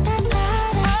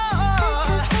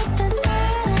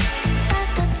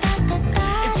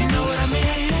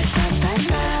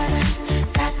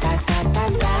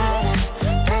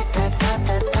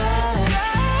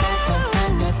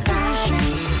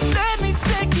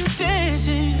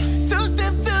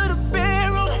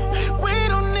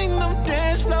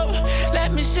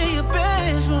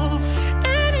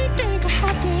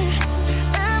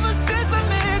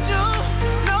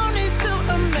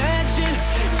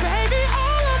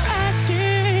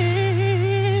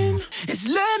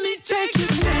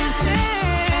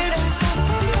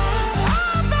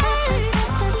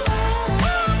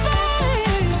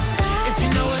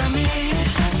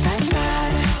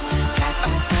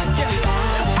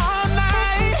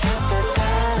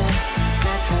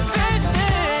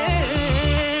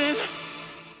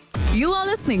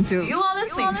 You are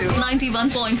listening to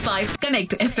 91.5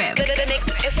 Connect FM. Connect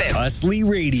FM. Asli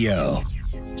Radio.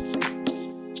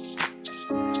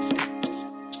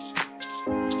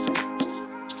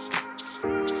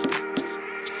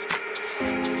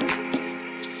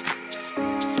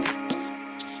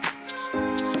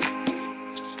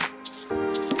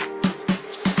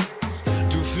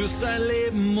 Du führst dein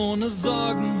Leben ohne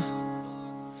Sorgen.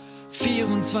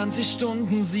 24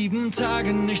 Stunden, 7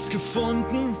 Tage, nichts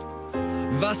gefunden.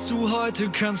 Was du heute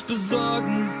kannst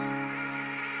besorgen,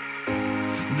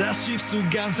 das schiebst du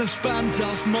ganz entspannt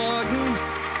auf morgen.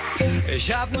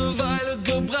 Ich hab ne Weile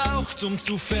gebraucht, um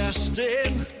zu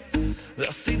verstehen,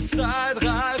 dass die Zeit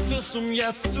reif ist, um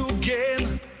jetzt zu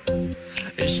gehen.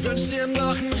 Ich wünsch dir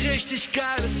noch ein richtig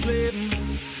geiles Leben,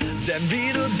 denn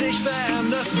wie du dich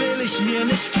veränderst, will ich mir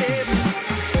nicht geben.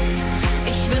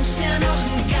 Ich wünsch dir noch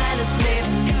ein geiles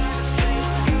Leben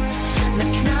mit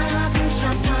knallharten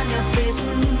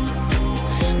Champagnerfäßen,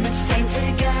 mit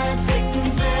Fame, Geld,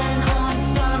 dicken Willen und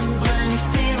Sonnenbrillen. Ich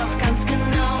seh doch ganz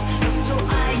genau, dass du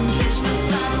eigentlich was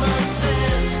anderes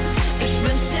willst. Ich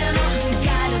wünsch dir noch ein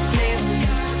geiles Leben.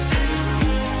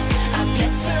 Ab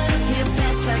jetzt wird es mir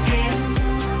besser gehen.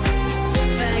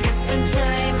 Vergiss den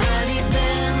Fame, all die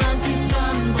Villen und die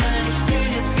Sonnenbrillen. Ich fühl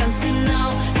jetzt ganz genau,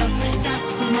 dass ich das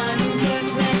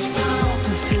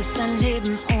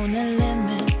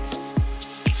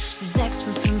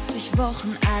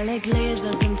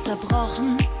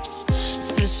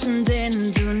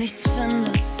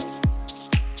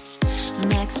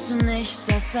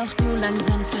auch du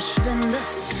langsam verschwindest.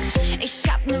 Ich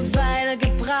hab ne Weile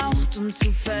gebraucht, um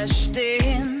zu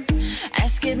verstehen.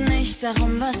 Es geht nicht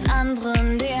darum, was andere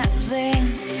in dir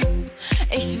sehen.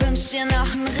 Ich wünsch dir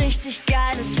noch ein richtig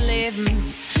geiles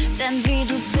Leben. Denn wie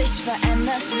du dich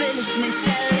veränderst, will ich nicht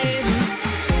erleben.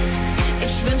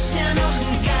 Ich wünsch dir noch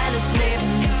ein geiles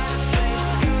Leben.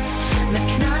 Mit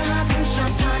knallharten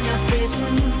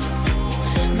Champagnerfäßen.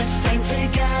 Mit Fänkel,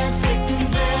 geil, dicken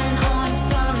Willen und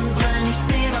Sonnenbrillen. Ich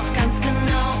seh doch ganz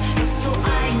genau, dass du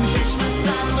eigentlich was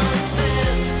anderes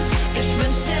willst. Ich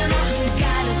wünsch dir noch ein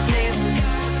geiles Leben.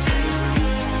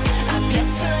 Ab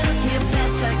jetzt wird es mir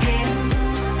besser gehen.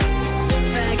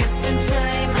 Vergiss den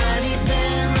Fame, all die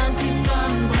Villen und die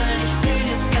Sonnenbrillen. Ich fühl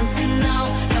jetzt ganz genau,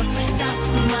 dass ich das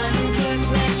zu meinem Glück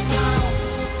nicht brauch.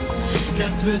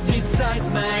 Das wird die Zeit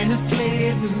meines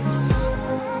Lebens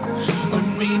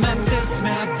und niemand ist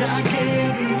mehr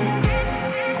dagegen.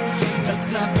 Das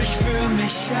hab ich für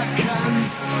mich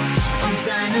erkannt Und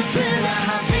deine Bilder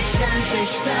hab ich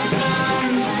endlich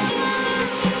verbannt.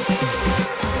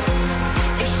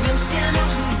 Ich wünsch dir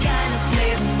noch ein geiles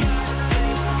Leben.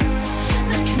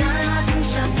 Mit knallharten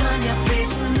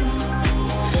Champagnerfäßen.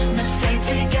 Mit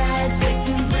Fake geil,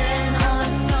 dicken Villen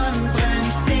und Sonnenbrillen.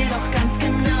 Ich seh doch ganz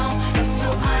genau, dass du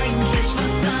eigentlich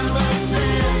was anderes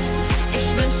willst. Ich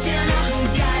wünsch dir noch ein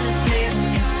geiles Leben.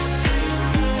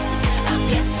 Ab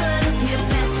jetzt wird es mir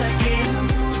besser gehen.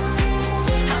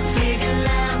 Hab viel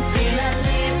gelernt, viel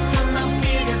erlebt und auch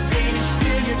viel gesehen. Ich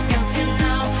fühl jetzt ganz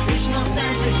genau, ich muss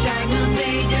endlich eigene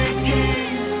Wege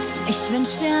gehen. Ich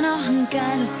wünsch dir noch ein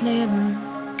geiles Leben.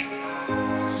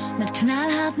 Mit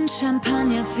knallharten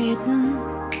Champagnerfäden.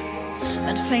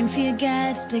 Mit Fame, viel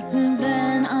Geld, dicken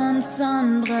Villen und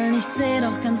Sonnenbrillen. Ich seh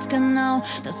doch ganz genau,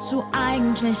 dass du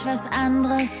eigentlich was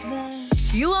anderes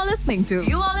willst. You are listening to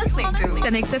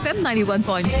the Next FM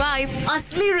 91.5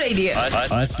 Asli Radio.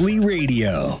 Asli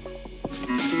Radio.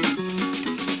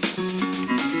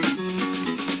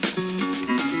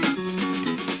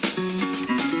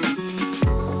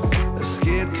 Es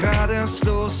geht gerade erst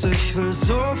los, ich will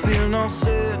so viel noch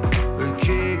sehen. Will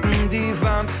gegen die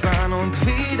Wand fahren und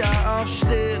wieder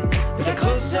aufstehen. Will der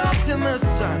größte Optimist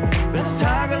sein, will es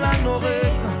tagelang nur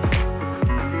regnen.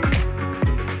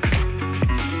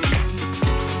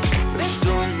 Will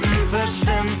Stunden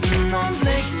verschwinden und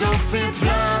nicht so viel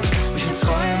planen. Mich in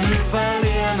Träumen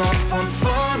verlieren und von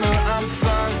vorne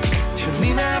anfangen. Ich will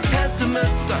nie mehr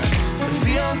Pessimist sein, wenn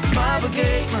wir uns mal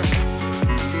begegnen.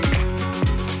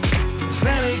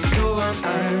 Wenn ich so an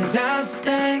all das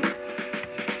denk,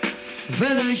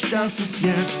 will ich, dass es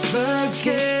jetzt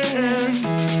beginnt.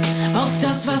 Auf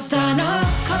das, was da noch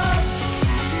kommt.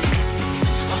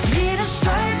 Auf jedes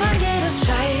Stolpern, jedes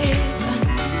Scheitern.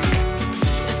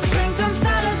 Es bringt uns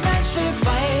alles ein Stück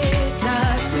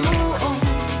weiter zu uns.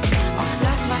 Auf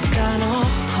das, was da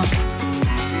noch kommt.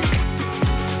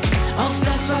 Auf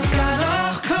das, was da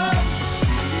noch kommt.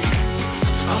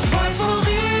 Auf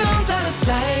Euphorie und alles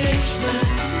Leichte.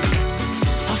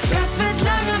 Auf das wird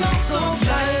lange noch so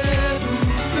bleiben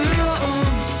für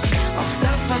uns. Auf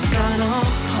das, was da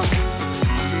noch kommt.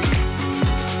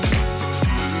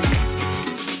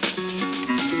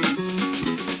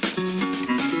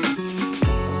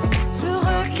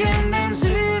 Zurück in den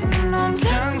Süden und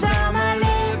langsamer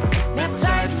leben. Mehr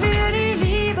Zeit für die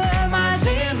Liebe, mal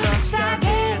sehen, was da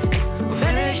geht. Und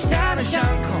wenn ich da nicht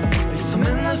ankomme, bin ich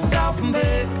zumindest auf dem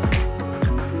Weg.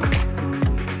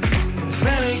 Und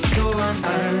wenn ich so an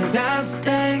all das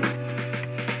denk,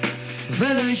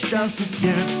 will ich, dass es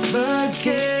jetzt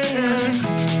beginnt.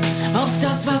 Auf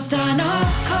das, was da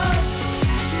noch kommt.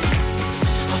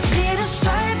 Auf jedes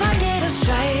Stolpern, jedes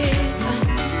Scheitern.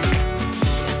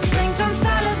 Es bringt uns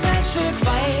alles ein Stück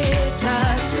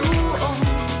weiter zu uns.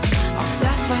 Auf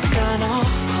das, was da noch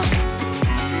kommt.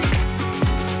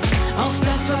 Auf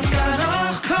das, was da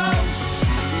noch kommt.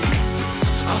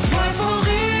 Auf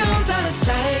Euphorie und alles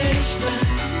Leichte.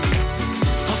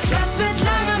 Auf das wird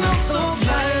lange noch so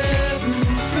bleiben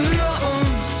für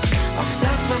uns. Auf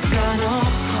das, was da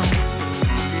noch kommt.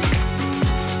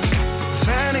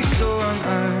 Wenn ich so an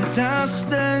all das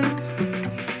denk,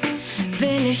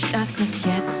 Will ich, dass es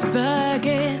jetzt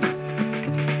beginnt.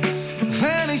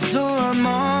 wenn ich so an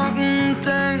morgen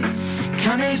denk,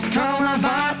 kann ich's kaum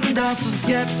erwarten, dass es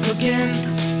jetzt beginnt.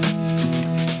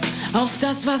 Auf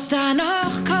das, was da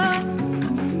noch kommt.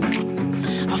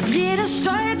 Auf jedes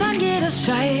Stolpern, jedes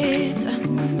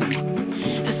Scheitern.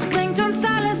 Es bringt uns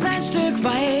alles ein Stück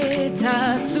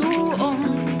weiter zu uns.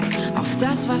 Auf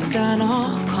das, was da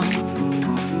noch kommt.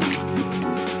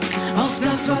 Auf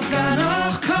das, was da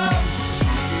noch kommt.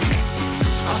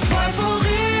 Auf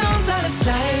Euphorie und alles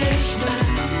Leichte.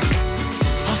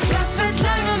 Auf das wird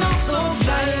lange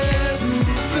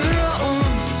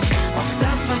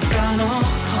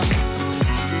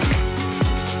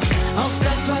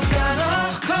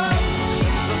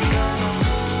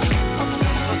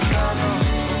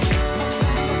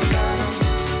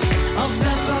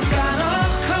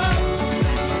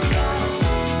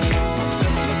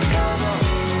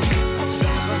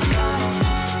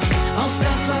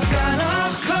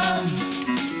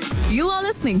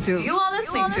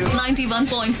listening to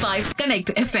 91.5 Connect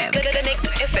FM. Connect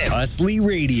FM. Asli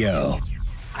Radio.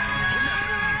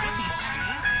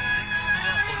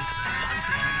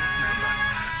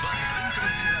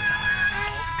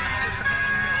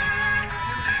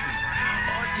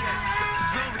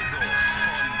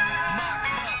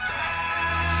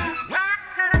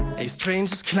 Ey,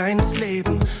 stranges kleines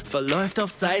Leben verläuft auf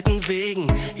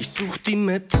Seitenwegen. Ich such die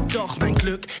Mitte, doch mein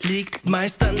Glück liegt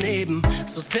meist daneben.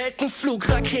 So selten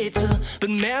Flugrakete,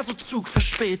 bin mehr so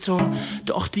Zugverspätung.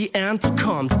 Doch die Ernte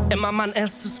kommt, immer man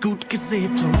es ist gut gesät.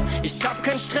 Und ich hab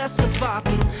keinen Stress mit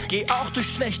Warten, geh auch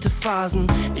durch schlechte Phasen.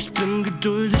 Ich bin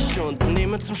geduldig und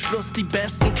nehme zum Schluss die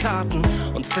besten Karten.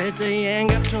 Und fällt der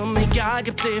Jenga-Turm, egal,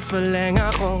 gibt die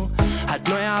Verlängerung. Halt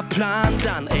neuer Plan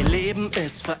dann, ey, Leben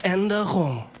ist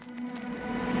Veränderung.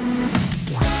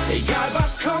 Egal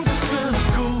was kommt, es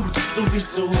wird gut,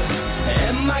 sowieso.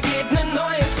 Immer geht ne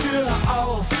neue Tür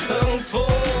auf, irgendwo.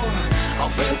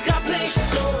 Auch wenn's grad nicht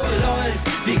so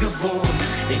läuft wie gewohnt.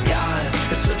 Egal,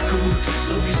 es wird gut,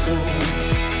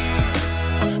 sowieso.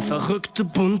 Verrückte,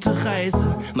 bunte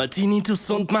Reise, mal Tinnitus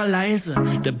und mal leise.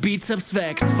 Der Bizeps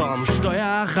wächst vom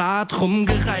Steuerrad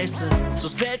rumgereise. So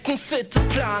selten fitte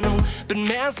Planung, bin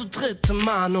mehr so dritte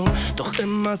Mahnung. Doch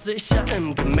immer sicher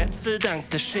im Gemetzel dank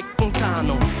der schicken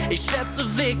Tarnung. Ich schätze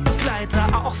Wegbegleiter,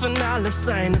 auch wenn alles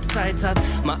seine Zeit hat.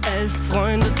 Mal 11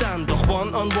 Freunde dann, doch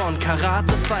One-on-One,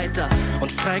 Karate-Fighter. Und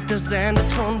streikt der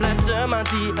Sendeton, bleibt immer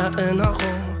die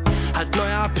Erinnerung. Halt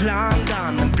neuer Plan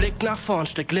dann, im Blick nach vorn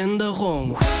steckt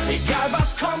Linderung. Egal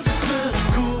was kommt, es wird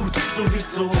gut,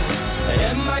 sowieso.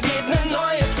 Immer geht ne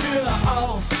neue Tür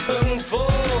auf, irgendwo.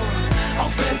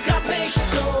 Auch wenn's grad nicht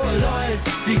so läuft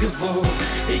wie gewohnt.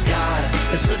 Egal,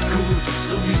 es wird gut,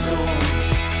 sowieso.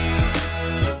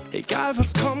 Egal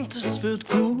was kommt, es wird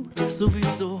gut,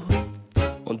 sowieso.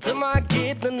 Und immer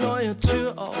geht ne neue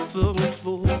Tür auf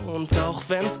irgendwo. Und auch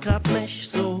wenn's grad nicht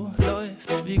so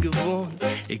läuft wie gewohnt.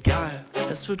 Egal,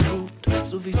 es wird gut,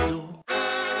 sowieso.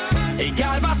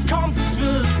 Egal was kommt, es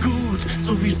wird gut,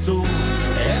 sowieso.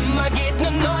 Immer geht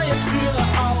ne neue Tür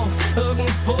auf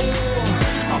irgendwo.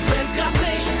 Auch wenn's grad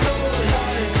nicht so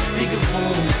läuft wie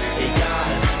gewohnt.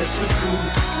 Egal, es wird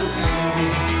gut, sowieso.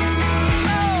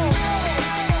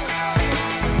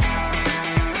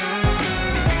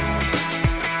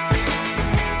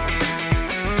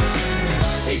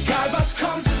 Egal was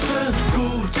kommt, es wird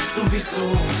gut,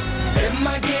 sowieso.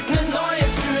 Immer geht ne neue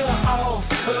Tür auf,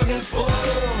 irgendwo.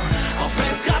 Auch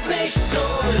wenn's grad nicht so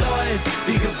läuft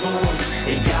wie gewohnt.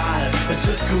 Egal, es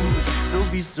wird gut,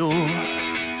 sowieso.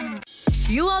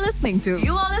 You are listening to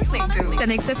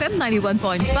Connect FM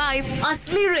 91.5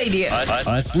 Asli Radio.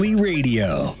 Asli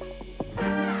Radio.